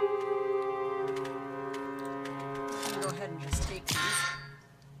 I'm gonna go ahead and just take these.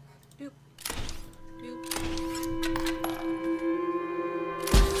 Doop. Doop.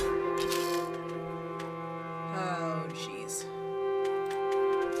 Oh, jeez.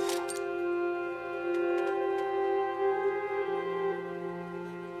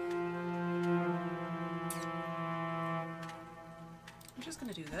 I'm just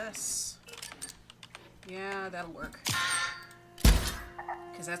gonna do this. Yeah, that'll work.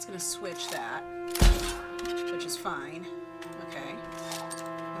 Because that's gonna switch that, which is fine. Okay.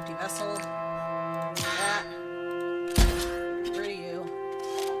 Empty vessel. That. Get rid of you.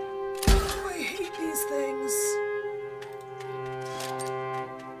 Oh, I hate these things.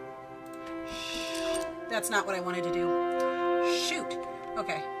 That's not what I wanted to do. Shoot.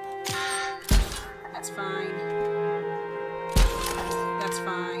 Okay. That's fine. That's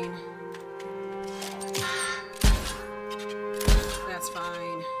fine. That's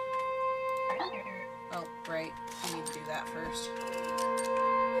fine. Oh, right. I need to do that first.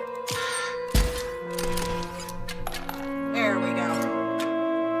 There we go.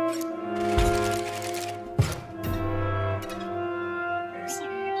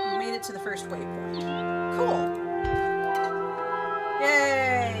 Made it to the first waypoint. Cool.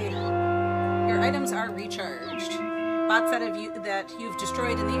 Your items are recharged. Bots that you've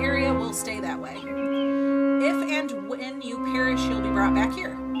destroyed in the area will stay that way. If and when you perish, you'll be brought back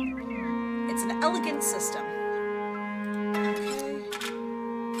here. It's an elegant system.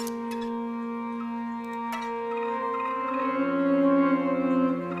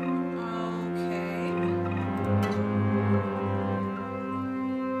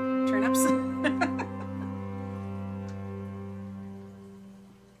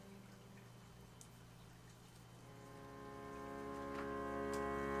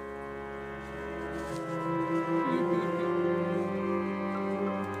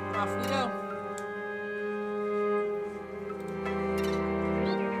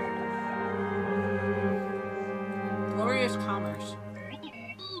 Commerce.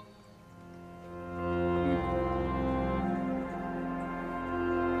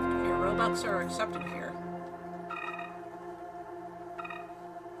 Your Robux are accepted here.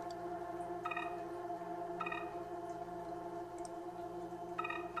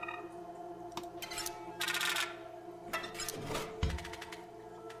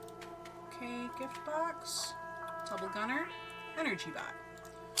 Okay, gift box, double gunner, energy bot.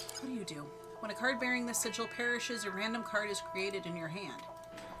 What do you do? When a card bearing this sigil perishes, a random card is created in your hand.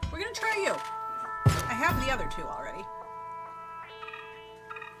 We're gonna try you. I have the other two already.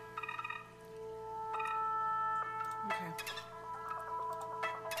 Okay.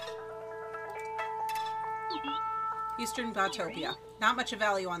 Eastern Botopia. Not much of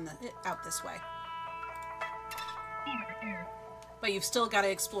value on the out this way. But you've still got to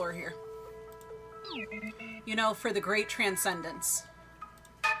explore here. You know, for the great transcendence.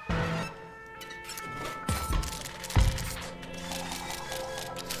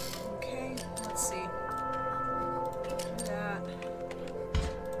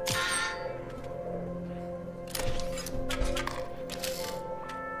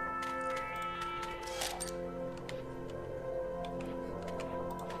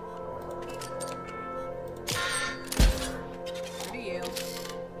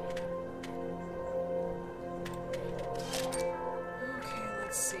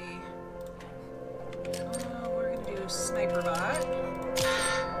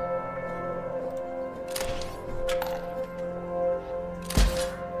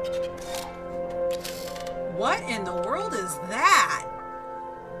 What in the world is that?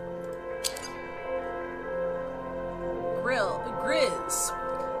 Grizz.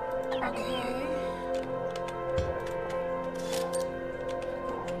 Okay.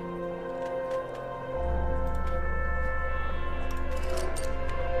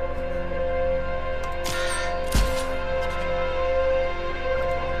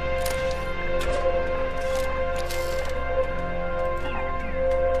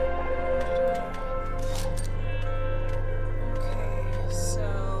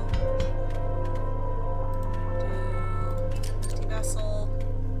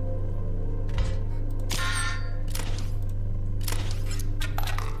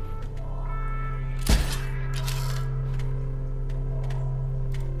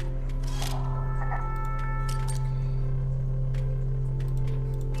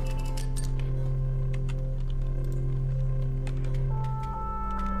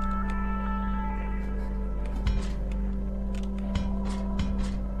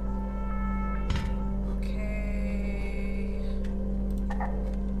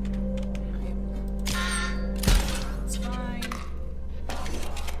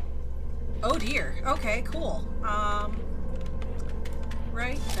 Oh dear. Okay, cool.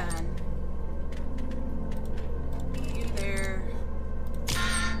 Right then. You there.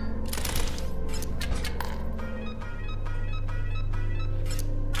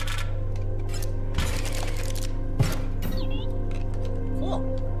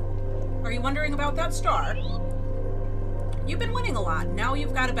 Cool. Are you wondering about that star? You've been winning a lot. Now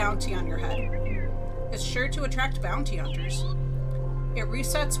you've got a bounty on your head. It's sure to attract bounty hunters. It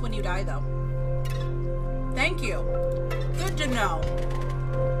resets when you die, though. Thank you. Good to know.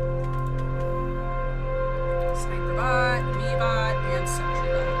 Sniper bot, me bot, and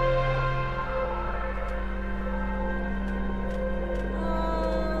sentry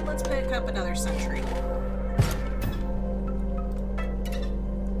bot. Let's pick up another sentry.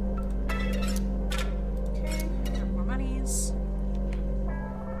 Okay, got more monies.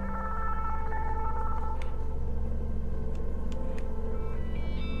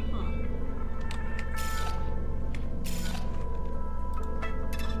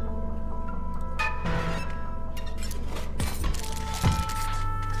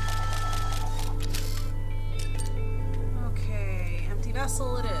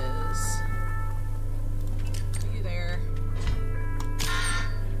 Vessel it is.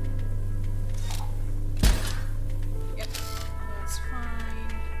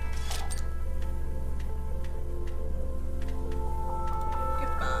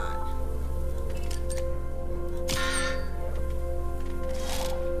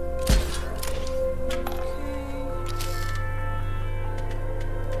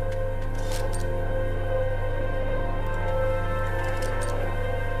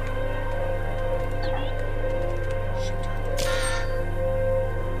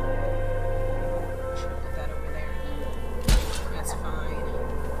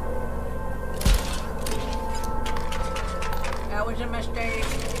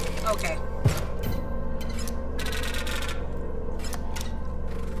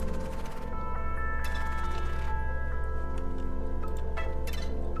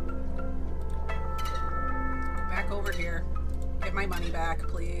 Give my money back,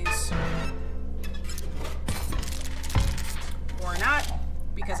 please. Or not,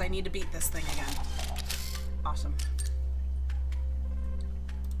 because I need to beat this thing again. Awesome.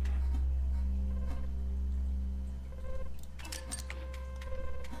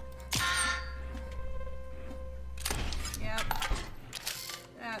 Yep.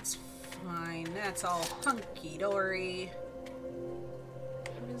 That's fine. That's all hunky-dory.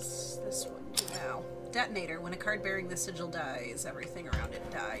 What does this one do now? Detonator. When a card bearing the sigil dies, everything around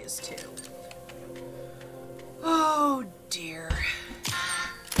it dies too. Oh dear.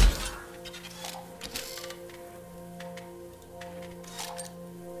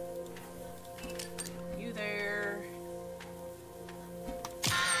 You there.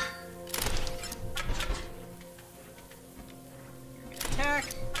 You're gonna attack.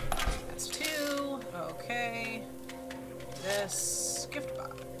 That's 2. Okay. This gift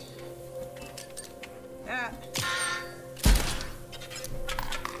bot. That.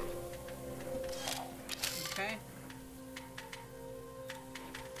 Okay.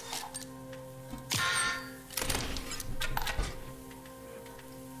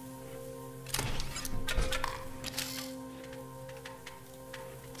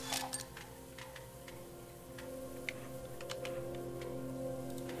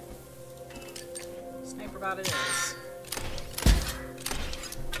 Sniper bot it is.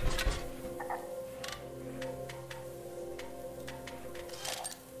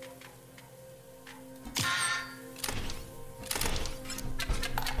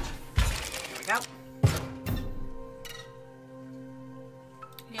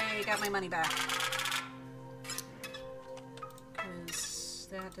 Yay, got my money back. Because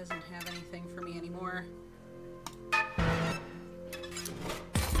that doesn't have anything for me anymore. I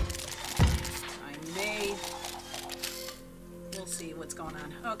may... We'll see what's going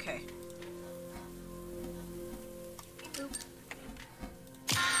on. Okay. Boop.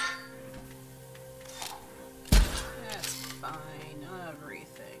 That's fine.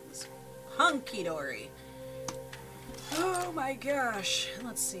 Everything's hunky-dory. Oh my gosh.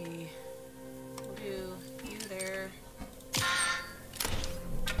 Let's see. We'll do you there.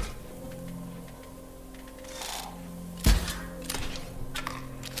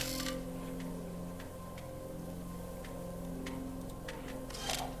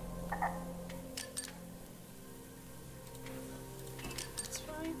 That's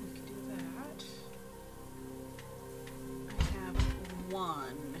fine. We can do that. I have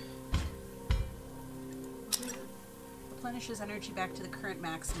 1. Replenishes energy back to the current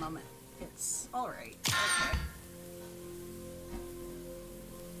maximum. It's alright. Okay.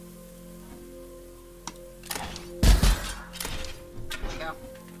 There we go.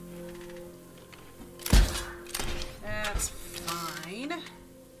 That's fine.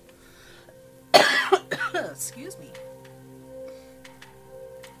 Excuse me.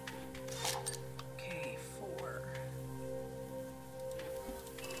 Okay, 4.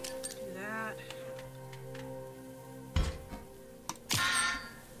 Do that.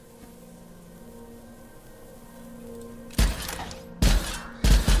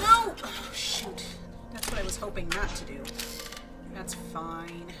 Hoping not to do. That's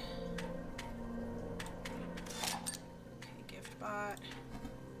fine. Okay, gift bot.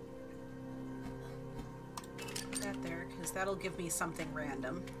 Put that there, because that'll give me something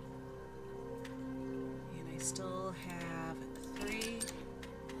random. And I still have 3.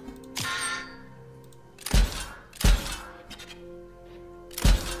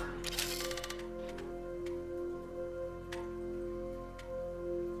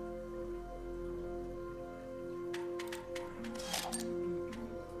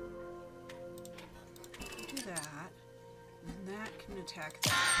 Attack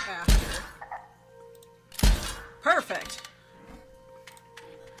that after. Perfect.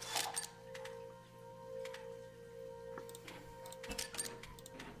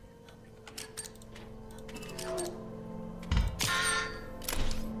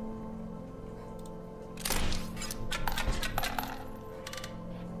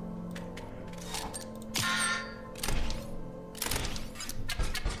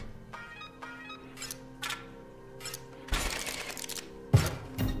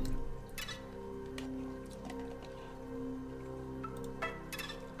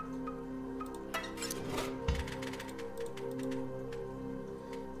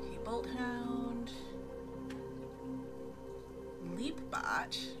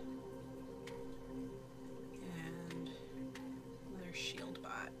 Bot and another shield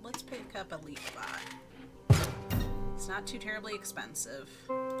bot. Let's pick up a leaf bot. It's not too terribly expensive.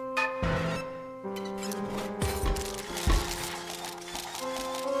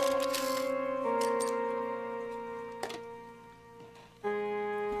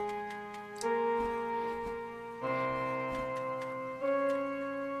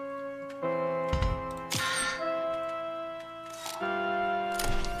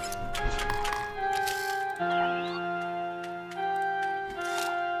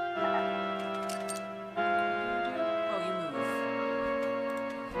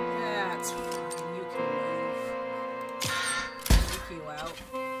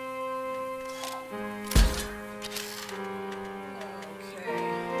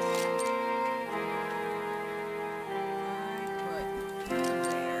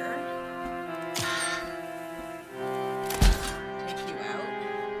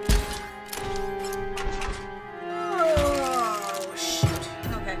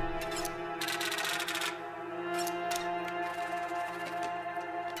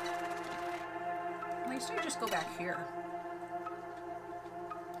 least I just go back here.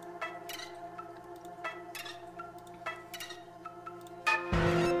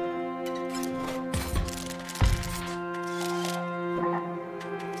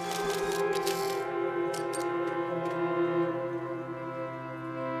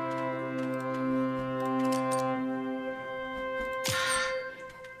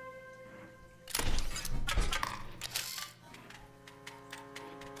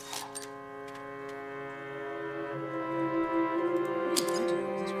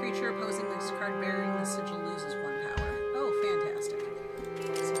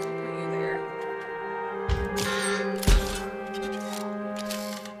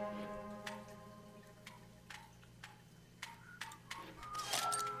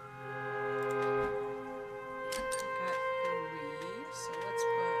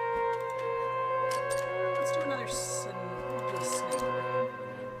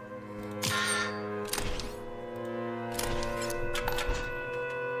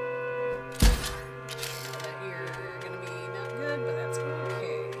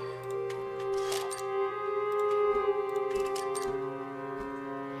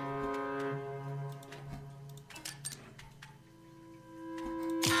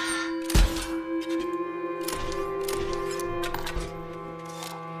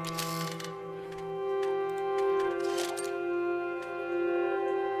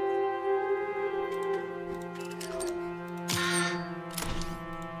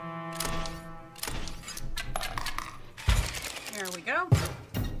 There we go.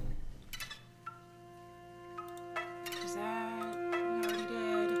 Is that we already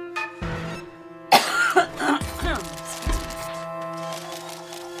did?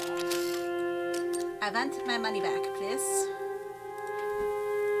 I want my money back, please.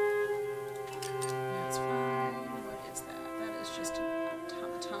 That's fine. What is that? That is just an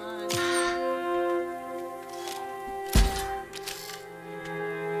automaton.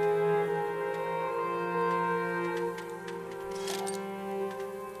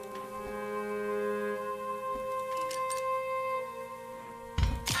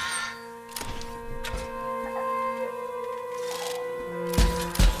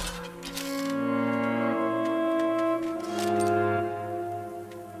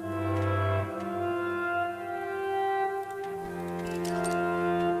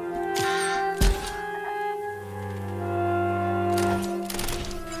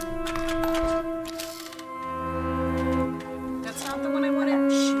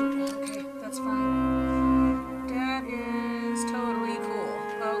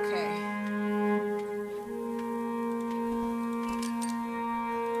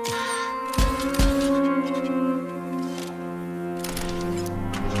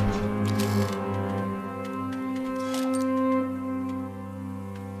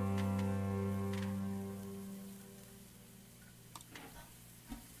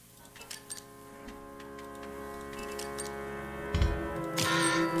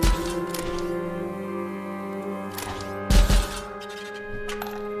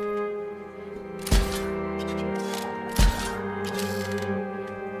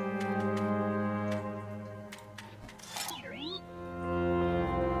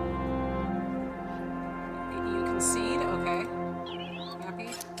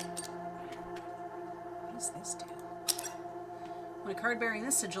 When a card bearing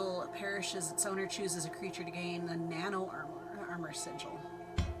this sigil perishes, its owner chooses a creature to gain the nano armor sigil.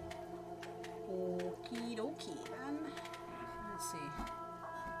 Okie dokie then. Let's see.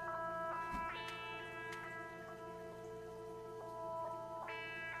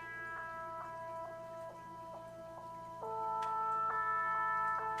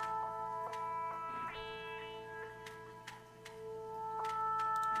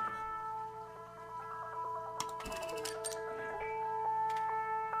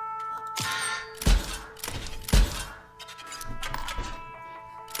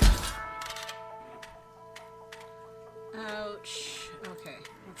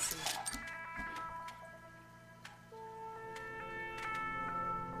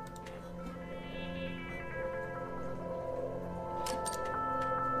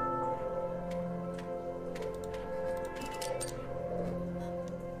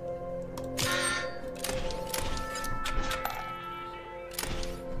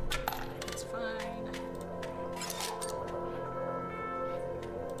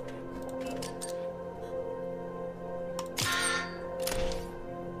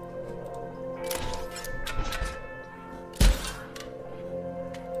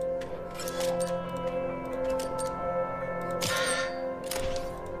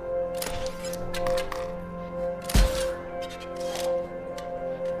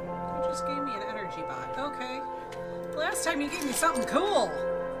 Last time you gave me something cool.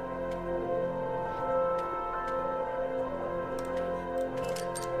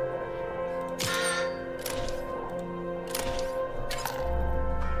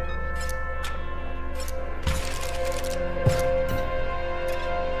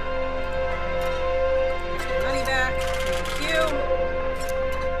 Money back. Thank you.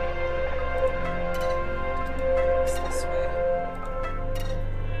 It's this way.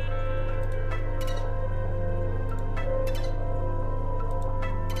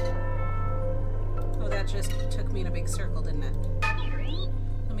 Oh, that just took me in a big circle, didn't it?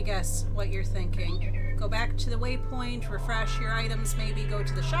 Let me guess what you're thinking. Go back to the waypoint, refresh your items, maybe go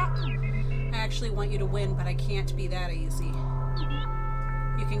to the shop. I actually want you to win, but I can't be that easy.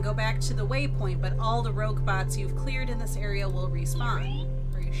 You can go back to the waypoint, but all the rogue bots you've cleared in this area will respawn.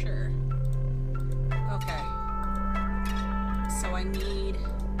 Are you sure? Okay. So I need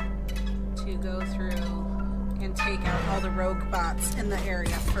to go through and take out all the rogue bots in the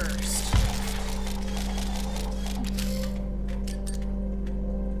area first.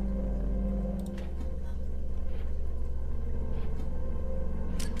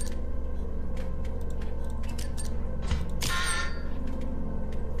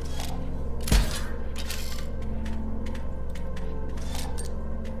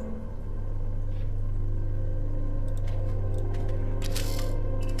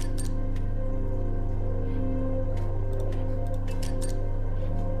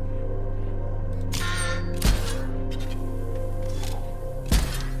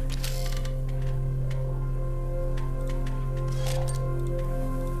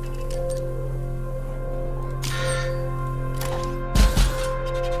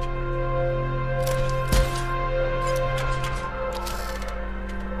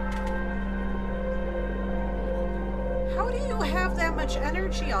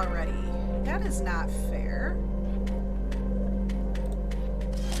 Energy already. That is not fair.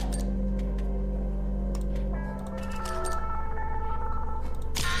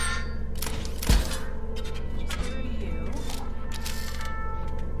 Just get rid of you.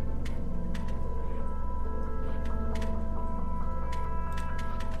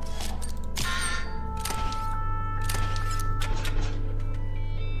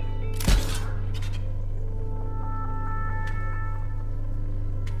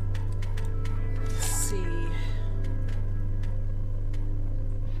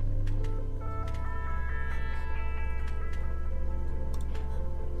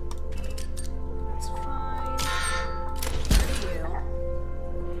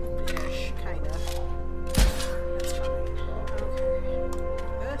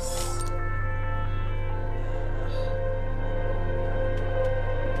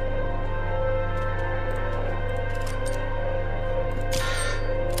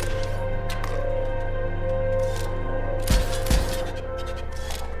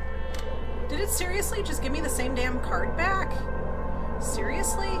 Seriously? Just give me the same damn card back?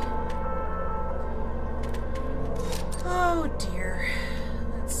 Seriously? Oh dear.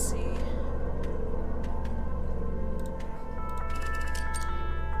 Let's see.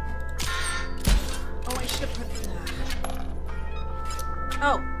 Oh, I should have put that.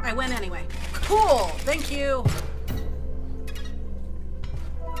 Oh, I win anyway. Cool! Thank you!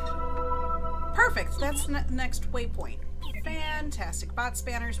 Perfect! That's the next waypoint. Fantastic. Bot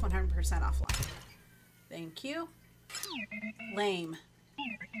spanners 100% offline. Thank you. Lame.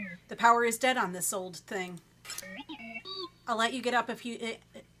 The power is dead on this old thing. I'll let you get up if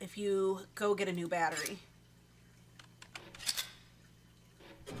you go get a new battery.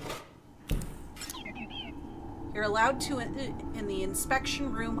 You're allowed to in the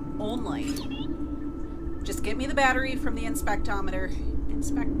inspection room only. Just get me the battery from the inspectometer.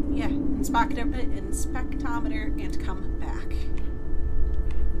 Inspectometer and come back.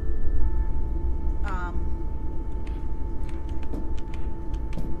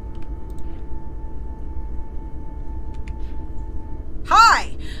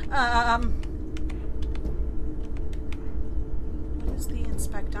 Hi! What is the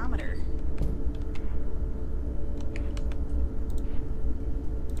inspectometer?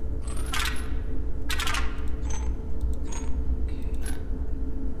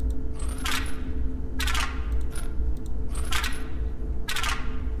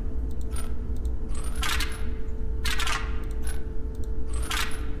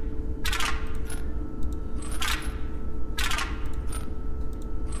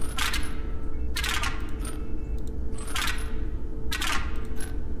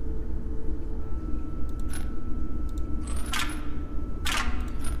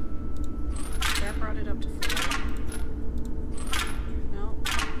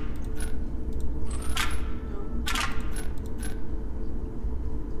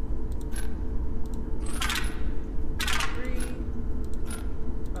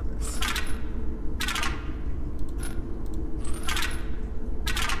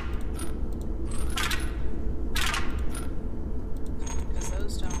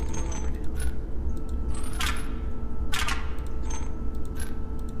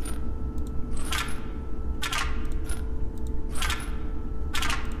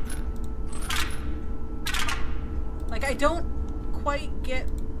 I don't quite get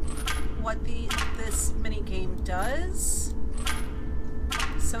what this mini game does,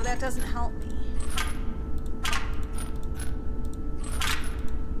 so that doesn't help me.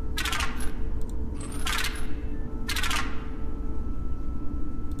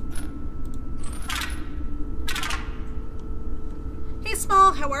 Hey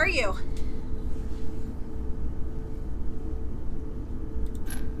Small, how are you?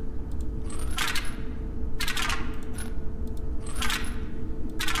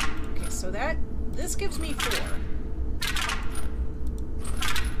 So this gives me 4.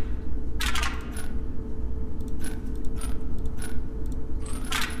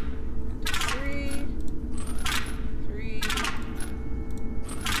 Three,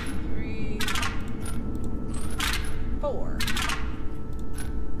 4.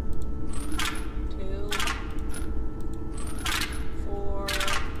 2, 4, 2.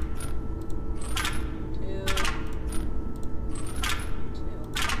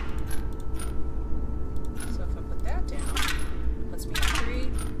 So if I put that down, it puts me at 3.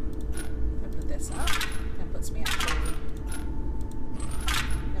 If I put this up, that puts me at 3.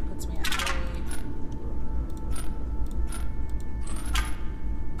 That puts me at 3.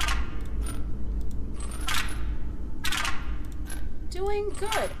 Doing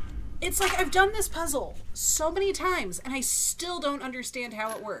good. It's like I've done this puzzle so many times and I still don't understand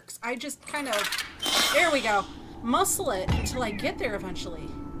how it works. I just kind of, there we go, muscle it until I get there eventually.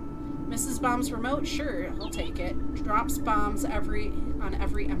 Mrs. Bomb's remote? Sure, I'll take it. Drops bombs on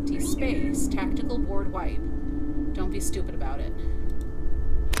every empty space. Tactical board wipe. Don't be stupid about it.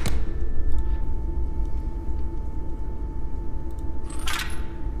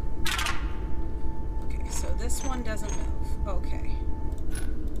 Okay, so this one doesn't move. Okay.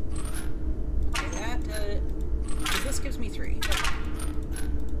 Okay, that this gives me 3. Okay.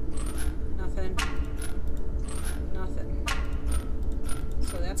 Nothing. Nothing.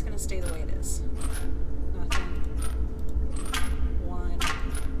 So that's going to stay the way it is. Nothing. 1.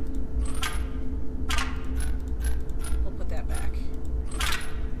 We'll put that back.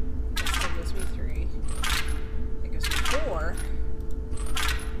 That still gives me 3. That gives me 4.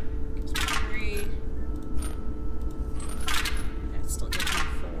 Gives me 3. That still gives me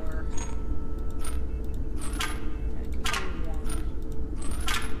 4. That gives me 1.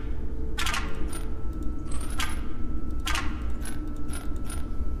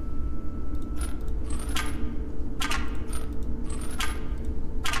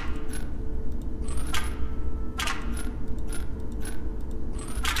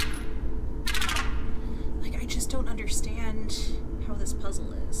 Don't understand how this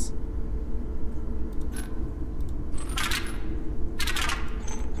puzzle is.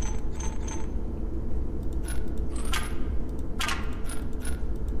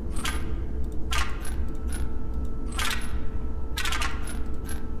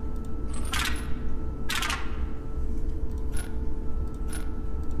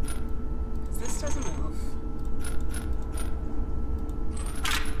 This doesn't move.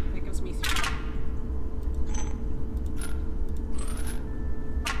 That gives me 3.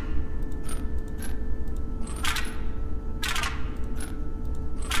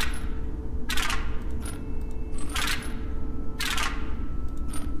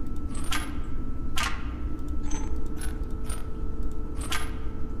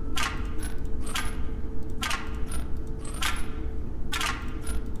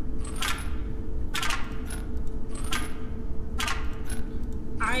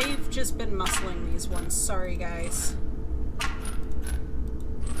 I've just been muscling these ones. Sorry, guys.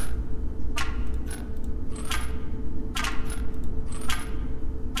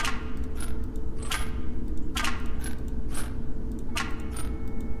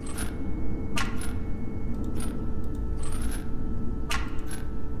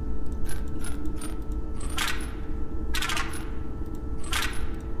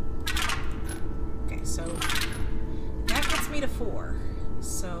 Okay, so that gets me to 4.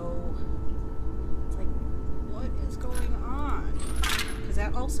 So it's like, what is going on? Because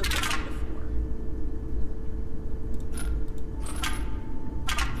that also gets me to 4.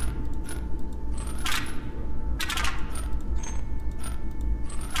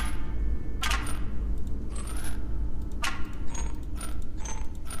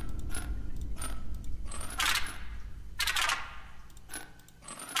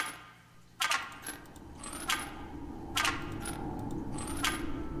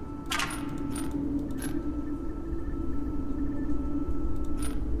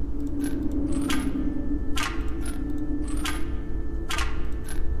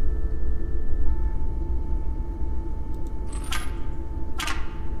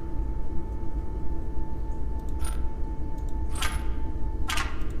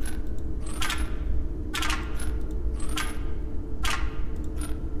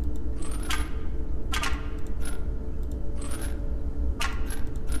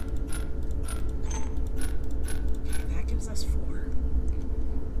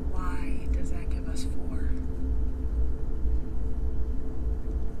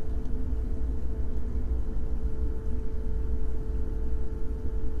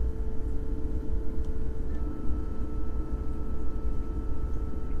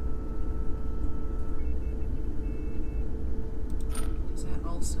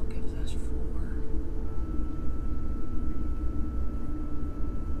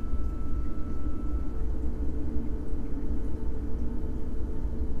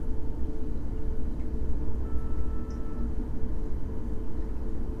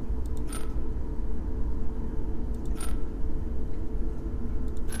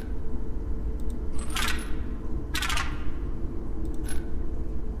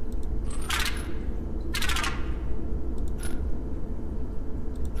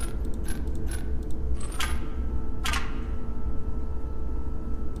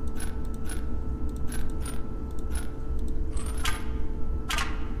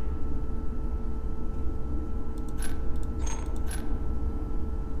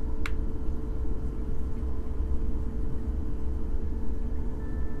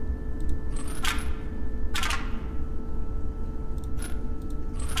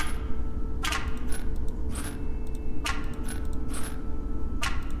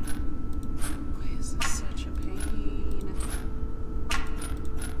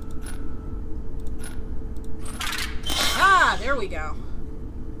 There we go.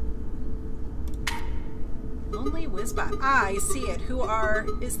 Lonely Whizbot. Ah, I see it. Who are...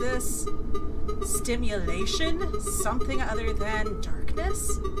 Is this stimulation? Something other than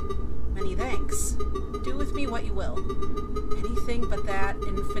darkness? Many thanks. Do with me what you will. Anything but that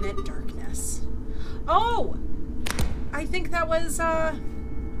infinite darkness. Oh! I think that was, the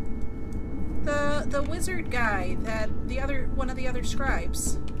wizard guy that one of the other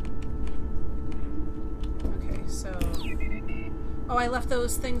scribes. Okay, so... Oh, I left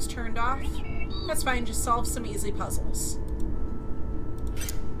those things turned off? That's fine, just solve some easy puzzles.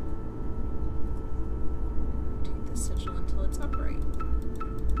 Take the sigil until it's upright.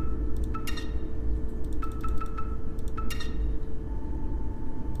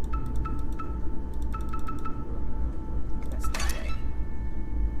 That's that way.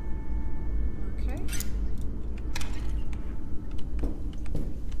 Okay.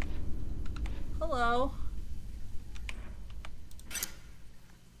 Hello.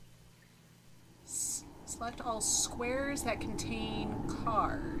 Select all squares that contain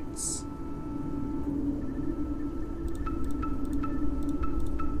cards.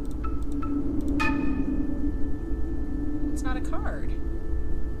 It's not a card.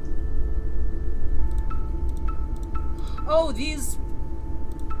 Oh, these...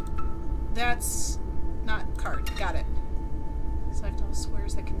 That's not card. Got it. Select all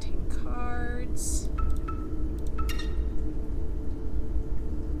squares that contain cards.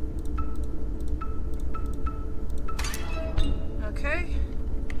 Okay.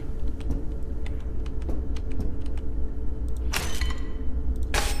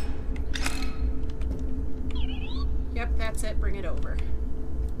 Yep, that's it. Bring it over.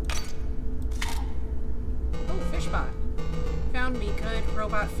 Oh, Fishbot. Found me. Good.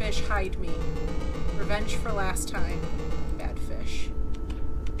 Robot fish, hide me. Revenge for last time. Bad fish.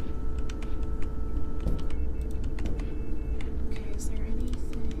 Okay, is there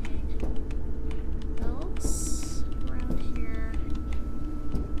anything else around here?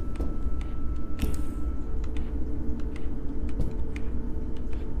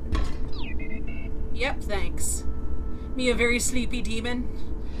 Yep, thanks. Me a very sleepy demon?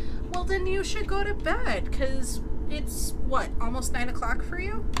 Well, then you should go to bed, because it's, what, almost 9 o'clock for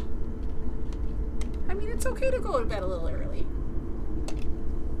you? I mean, it's okay to go to bed a little early.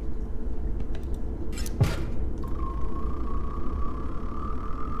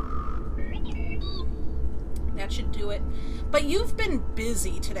 That should do it. But you've been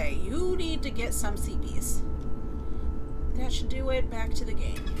busy today. You need to get some CBs. That should do it. Back to the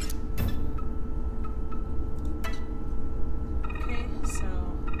game. Okay, so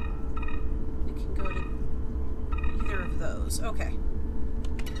we can go to either of those. Okay.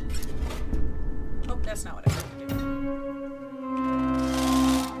 Oh, that's not what I wanted to do.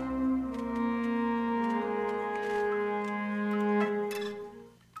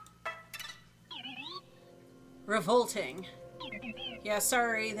 Revolting. Yeah,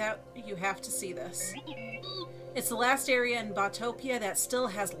 sorry that you have to see this. It's the last area in Botopia that still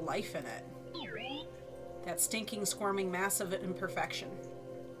has life in it. That stinking, squirming mass of imperfection.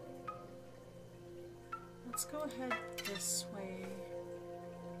 Let's go ahead this way.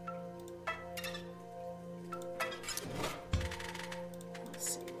 Let's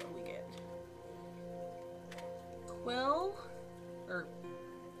see what we get. Quill? Or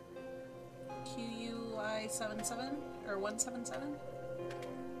QUI77? Or 177?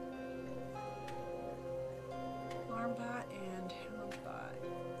 Armbot and Houndbot.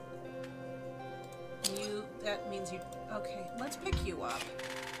 That means you... Okay, let's pick you up.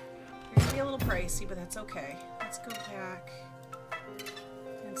 You're gonna be a little pricey, but that's okay. Let's go back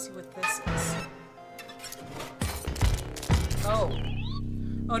and see what this is. Oh.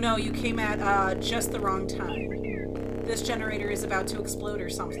 Oh no, you came at just the wrong time. This generator is about to explode or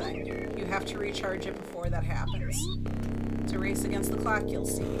something. You have to recharge it before that happens. To race against the clock, you'll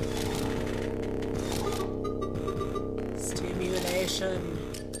see. Stimulation.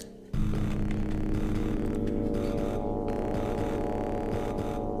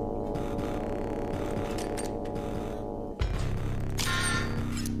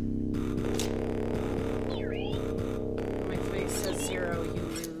 My face says 0, you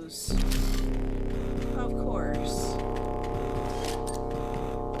lose. Of course.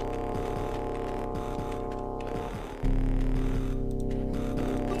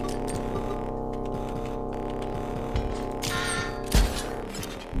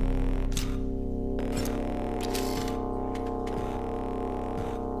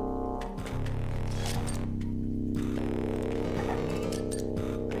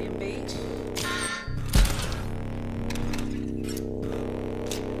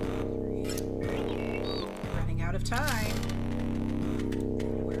 Time.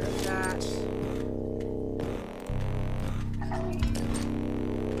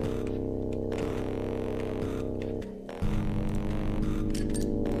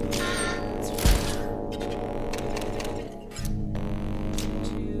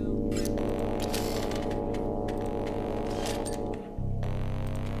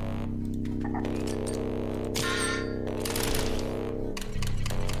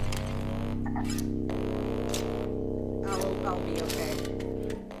 I'll be okay.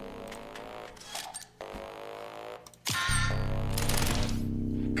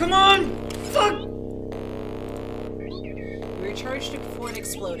 Come on! Fuck! We recharged it before it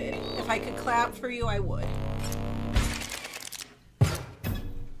exploded. If I could clap for you, I would.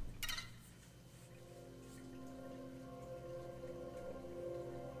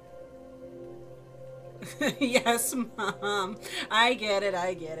 Yes, Mom. I get it,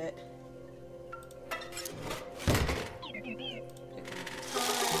 I get it.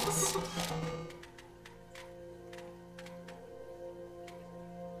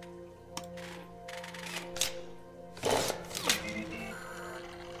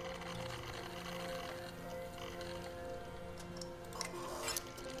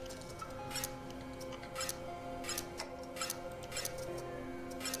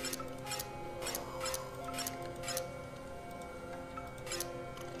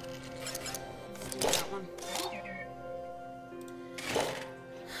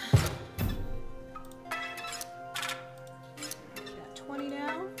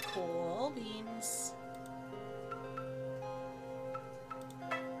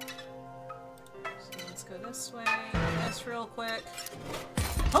 This way, this real quick.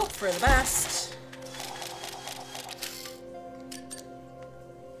 Hope for the best.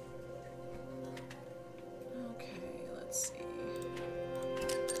 Okay, let's see.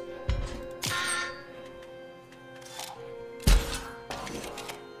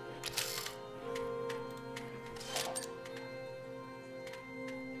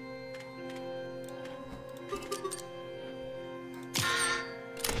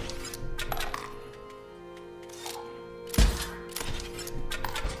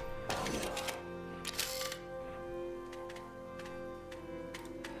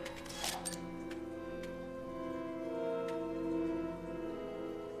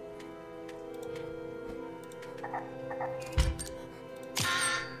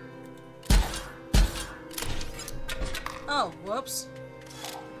 Oh, whoops.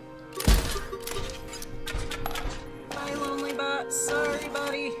 Bye, lonely bot. Sorry,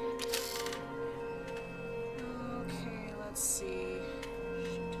 buddy. Okay, let's see.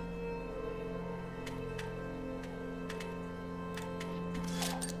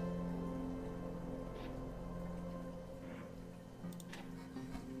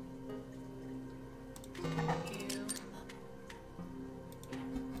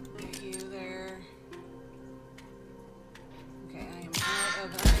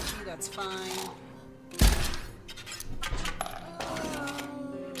 That's fine. Oh,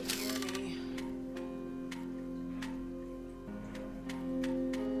 dear me.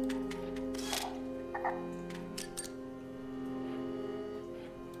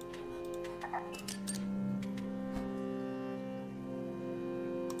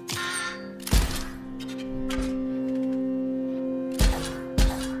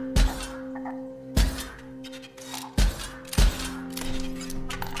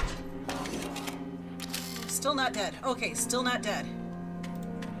 Still not dead. Okay, still not dead.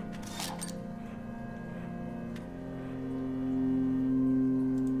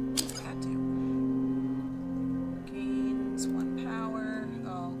 What's that do? Gains 1 power.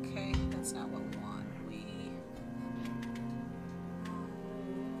 Okay, that's not what we want.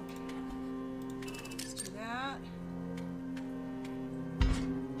 Let's do that.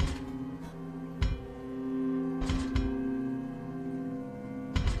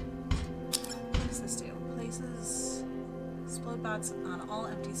 What does this do? Explode bots on all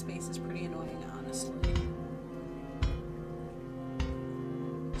empty space is pretty annoying, honestly.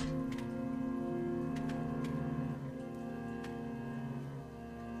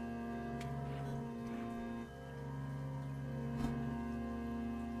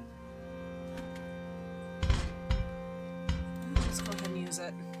 Let's go ahead and use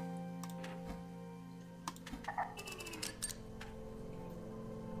it.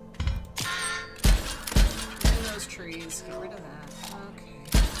 Trees. Get rid of that. Okay.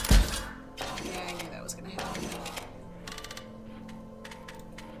 Yeah, I knew that was gonna happen.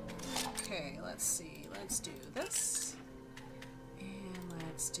 Okay, let's see. Let's do this. And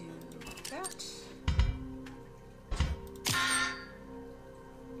let's do that.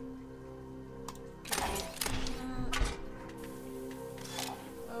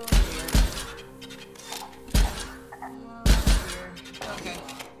 Oh dear. Oh dear. Okay.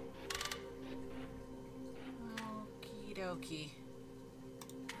 Okie dokie.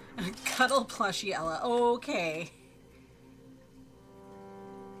 Cuddle plushie Ella. Okay.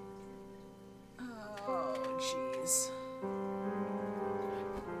 Oh, jeez.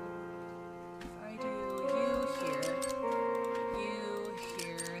 If I do you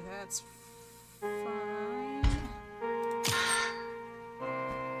here, that's fine.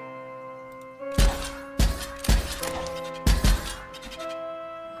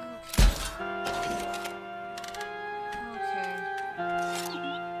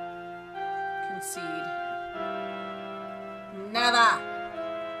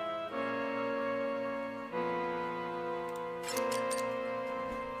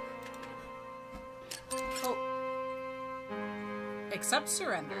 Accept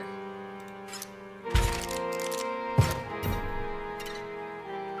surrender.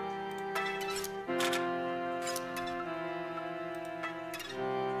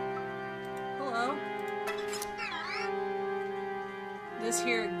 Hello. This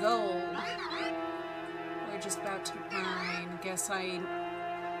here gold. We're just about to mine. Guess I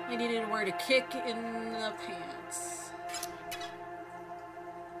needed a word to kick in the pants.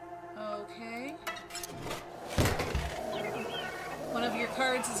 Okay. One of your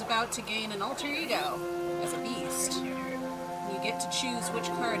cards is about to gain an alter ego as a beast. You get to choose which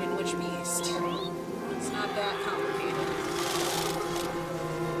card and which beast. It's not that complicated.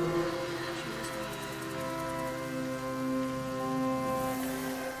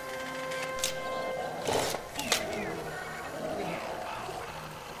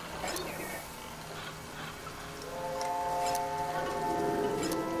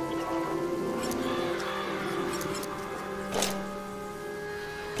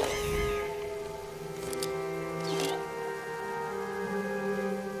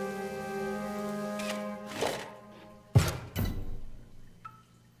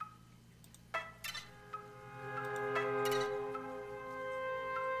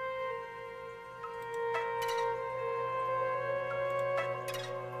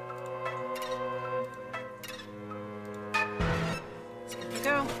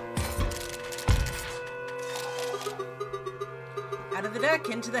 Go. Out of the deck,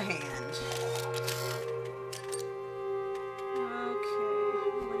 into the hand. Okay,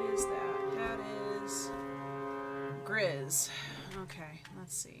 what is that? That is Grizz. Okay,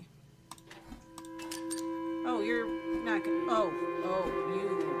 let's see. Oh, you're not gonna. Oh,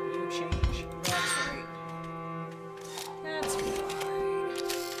 you change. That's right. That's fine.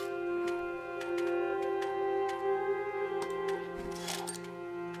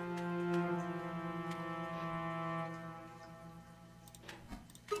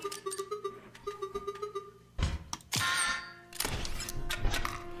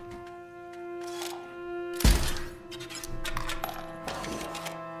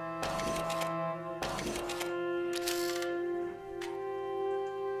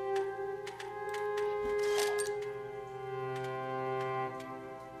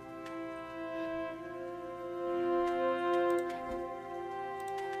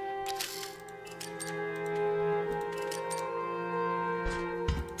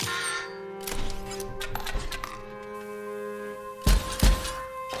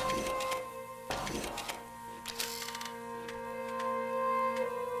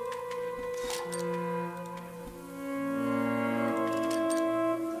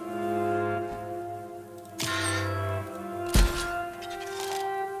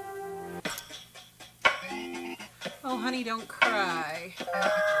 Oh, honey, don't cry.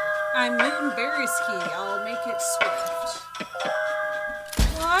 I'm Moon Bearsky. I'll make it swift.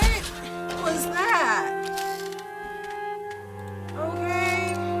 What was that?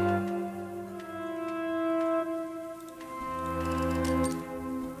 Okay.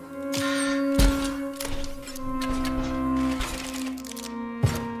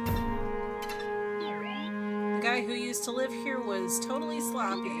 The guy who used to live here was totally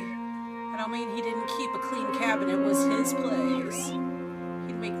sloppy. I don't mean he didn't keep a clean cabinet, it was his place.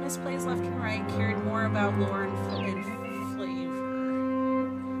 He'd make misplays left and right, cared more about lore and flavor.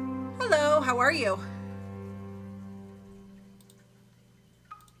 Hello, how are you?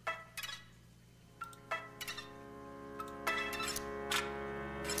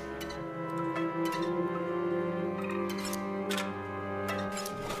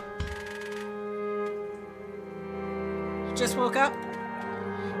 Just woke up?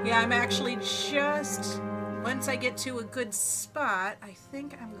 Yeah, I'm actually just, once I get to a good spot, I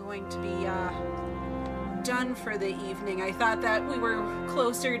think I'm going to be done for the evening. I thought that we were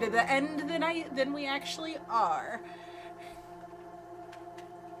closer to the end than we actually are.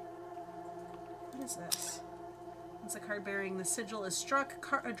 What is this? Once a card bearing the sigil is struck,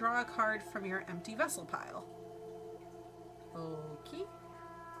 draw a card from your empty vessel pile. Okay.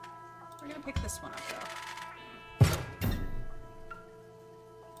 We're gonna pick this one up though.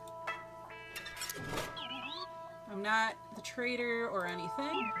 I'm not the trader or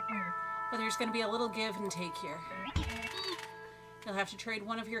anything, but there's going to be a little give and take here. You'll have to trade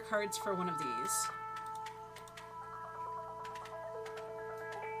one of your cards for one of these.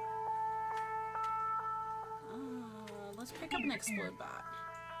 Let's pick up an Explode Bot.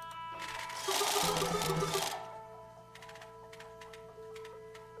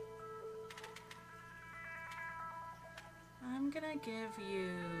 I'm gonna give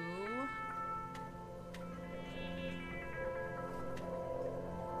you...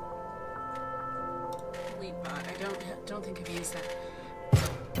 Bot. I don't think I've used that.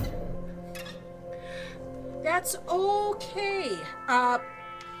 That's okay.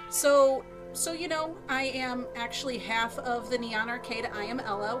 So you know, I am actually half of the Neon Arcade. I am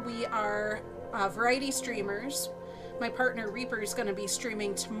Ella. We are variety streamers. My partner Reaper is going to be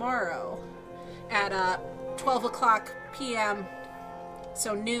streaming tomorrow at 12 o'clock p.m.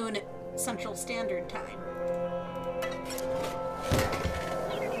 So noon Central Standard Time.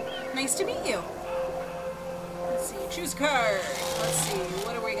 Nice to meet you. Let's see. Choose a card. Let's see.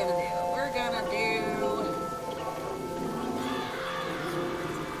 What are we going to do? We're going to do...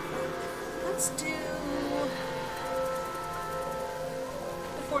 Let's do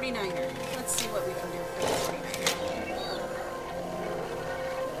the 49er. Let's see what we can do for the 49er.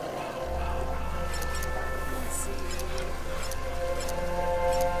 Let's see.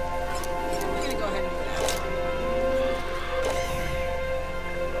 I'm going to go ahead and do that.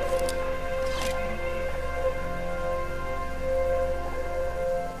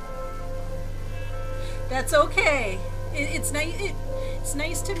 That's okay. It's nice. It's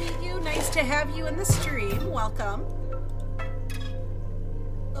nice to meet you. Nice to have you in the stream. Welcome.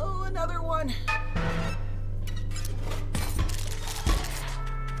 Oh, another one.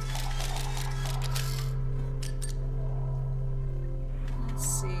 Let's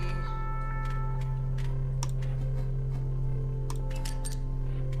see.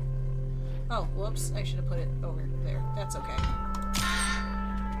 Oh, whoops. I should have put it over there. That's okay.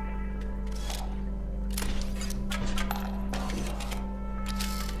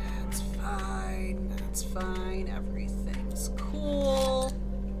 Fine, everything's cool.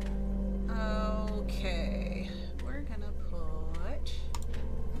 Okay, we're gonna put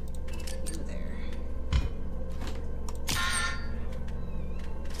you there.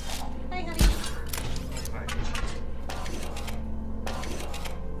 Hi, honey. Hi.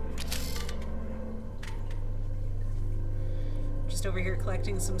 Just over here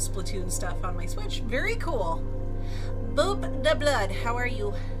collecting some Splatoon stuff on my Switch. Very cool. Boop the Blood, how are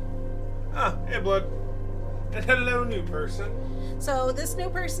you? Ah, hey, Blood. And hello, new person. So this new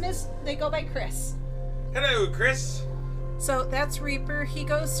person they go by Chris. Hello, Chris. So that's Reaper. He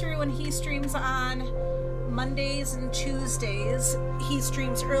goes through and he streams on Mondays and Tuesdays. He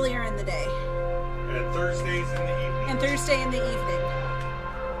streams earlier in the day. And Thursdays in the evening. And Thursday in the evening.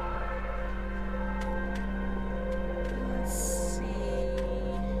 Let's see.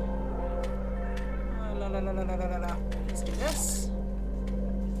 Let's do this.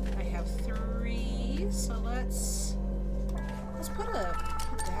 I have 3, so let's put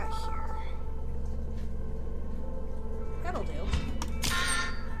that here. That'll do.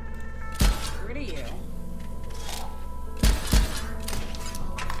 Get rid of you.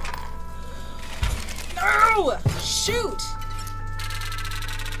 No! Shoot!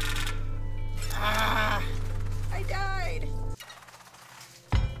 Ah! I died.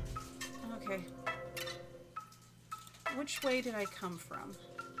 Okay. Which way did I come from?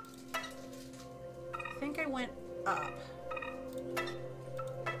 I think I went up.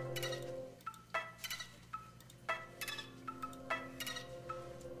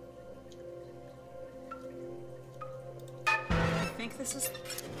 I think this is...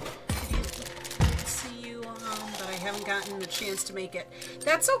 see you, but I haven't gotten the chance to make it.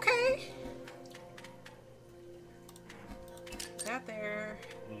 That's okay. That there.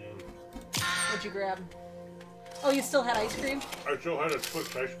 What'd you grab? Oh, you still had ice cream? I still had a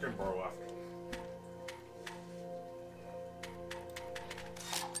Twix ice cream bar left.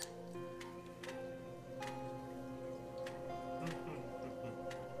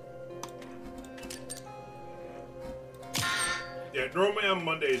 Yeah, normally on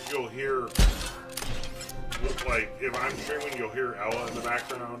Mondays you'll hear, like, if I'm streaming you'll hear Ella in the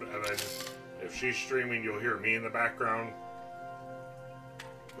background, and then if she's streaming you'll hear me in the background.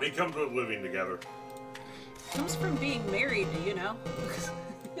 It comes with living together. Comes from being married, you know.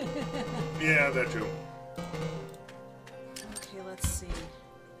 Yeah, that too. Okay, let's see.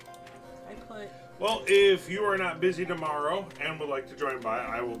 I put... Well, if you are not busy tomorrow and would like to join by,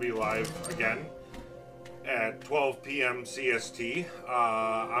 I will be live again at 12 p.m. CST.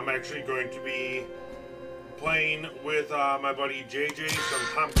 I'm actually going to be playing with my buddy JJ from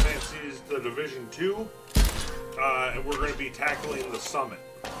Tom Clancy's The Division 2. And we're going to be tackling the summit.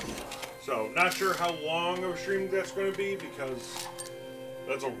 So, not sure how long of a stream that's going to be, because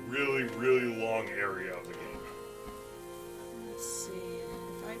that's a really, really long area of the game. Let's see.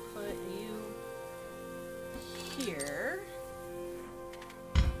 If I put you here...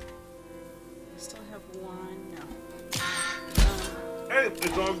 I still have one. No. Hey,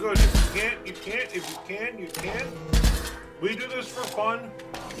 it's all good. If you can't, you can't. If you can, you can. We do this for fun.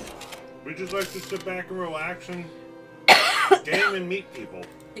 We just like to sit back and relax and game and meet people.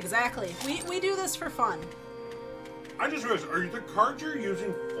 Exactly. We do this for fun. I just realized, are the cards you're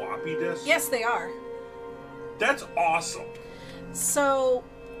using floppy disks? Yes, they are. That's awesome. So,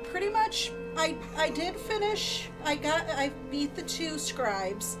 pretty much, I did finish. I beat the 2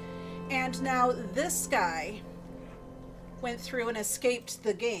 scribes, and now this guy went through and escaped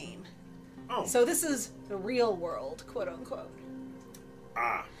the game. Oh. So this is the real world, quote unquote.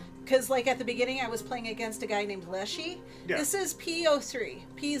 Ah. Because, like, at the beginning, I was playing against a guy named Leshy. Yeah. This is P03.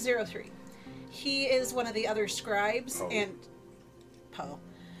 He is one of the other scribes, Poe. and Poe.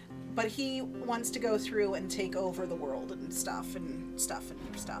 But he wants to go through and take over the world and stuff.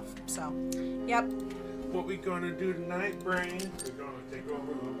 So, yep. What we gonna do tonight, Brain? We're gonna take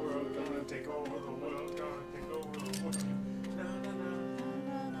over the world, gonna take over the world, gonna take over the world.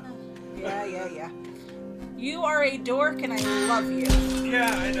 Yeah. You are a dork, and I love you. Yeah,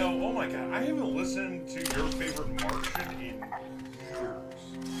 I know. Oh my god, I haven't listened to your favorite Martian in years.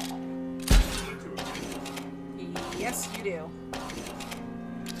 Yes, you do.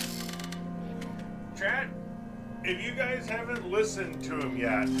 Chat, if you guys haven't listened to him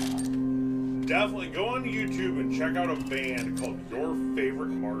yet, definitely go on YouTube and check out a band called Your Favorite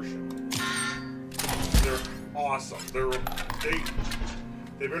Martian. They're awesome.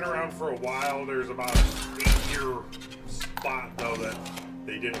 They've been around for a while. There's about an 8-year spot though that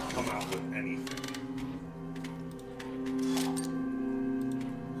they didn't come out with anything.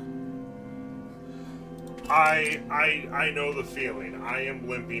 I know the feeling. I am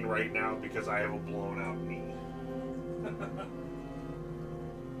limping right now because I have a blown out knee.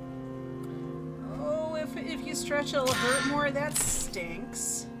 Oh, if you stretch, it'll hurt more. That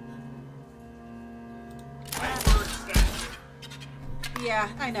stinks. Yeah,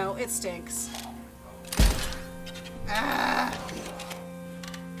 I know. It stinks. Ah!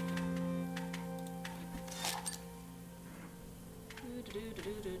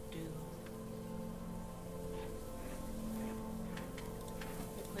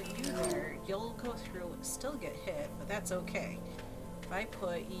 Put you there. You'll go through and still get hit, but that's okay. If I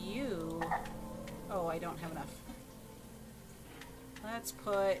put you... Oh, I don't have enough. Let's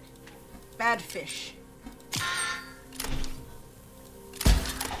put bad fish.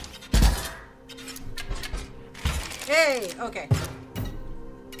 Hey, okay.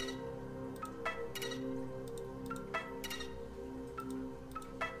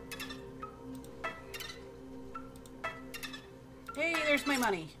 Hey, there's my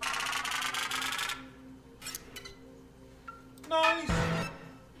money. Nice.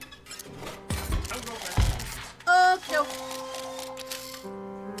 Okay. I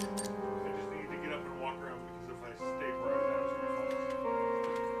just need to get up and walk around because if I stay where I'm at, it's gonna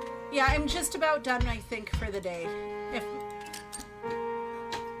fall. Yeah, I'm just about done, I think, for the day.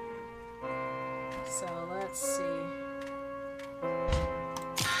 So, let's see.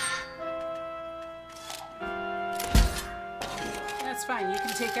 That's fine. You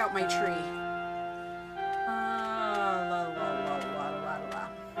can take out my tree. La, la, la, la, la, la.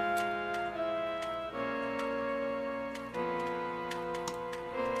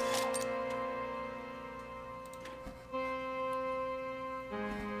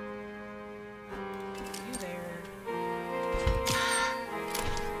 You there.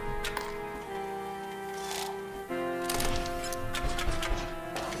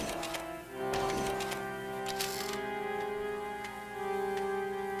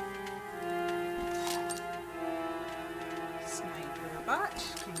 Sniper bot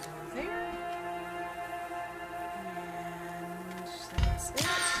can go there. And that's it.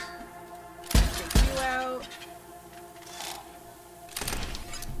 Take you out.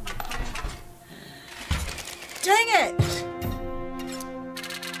 Dang it!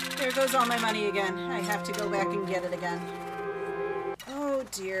 There goes all my money again. I have to go back and get it again. Oh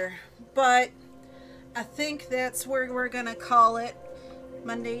dear. But I think that's where we're gonna call it.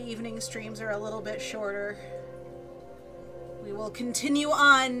 Monday evening streams are a little bit shorter. We will continue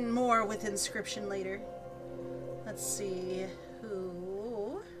on more with Inscryption later. Let's see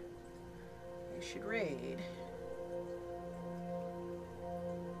who I should raid.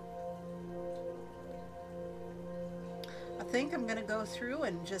 I think I'm gonna go through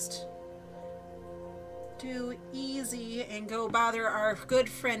and just do easy and go bother our good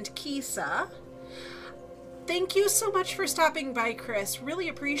friend Kisa. Thank you so much for stopping by, Chris. Really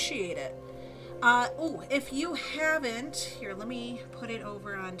appreciate it. Oh, if you haven't, here, let me put it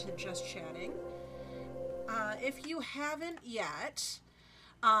over onto just chatting. If you haven't yet,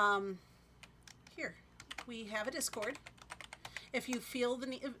 here, we have a Discord. If you feel the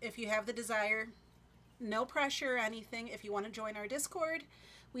need, if you have the desire, no pressure or anything. If you want to join our Discord,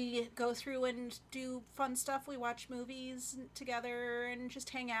 we go through and do fun stuff. We watch movies together and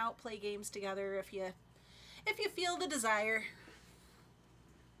just hang out, play games together. if you feel the desire.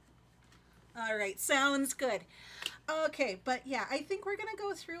 All right, sounds good. Okay, but yeah, I think we're gonna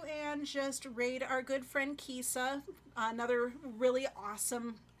go through and just raid our good friend Kisa, another really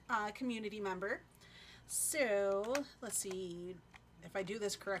awesome community member. So let's see if I do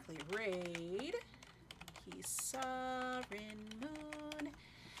this correctly. Raid Kisa Rin Moon.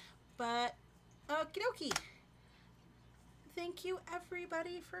 But okie dokie. Thank you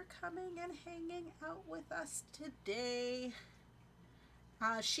everybody for coming and hanging out with us today.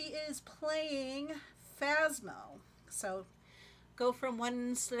 She is playing Phasmo. So go from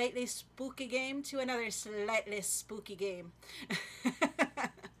one slightly spooky game to another slightly spooky game.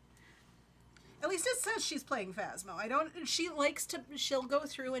 At least it says she's playing Phasmo. She'll go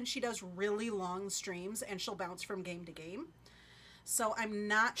through and she does really long streams and she'll bounce from game to game. So I'm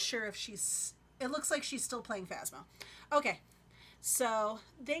not sure if it looks like she's still playing Phasmo. Okay. So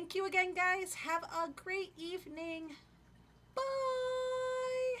thank you again, guys. Have a great evening. Bye.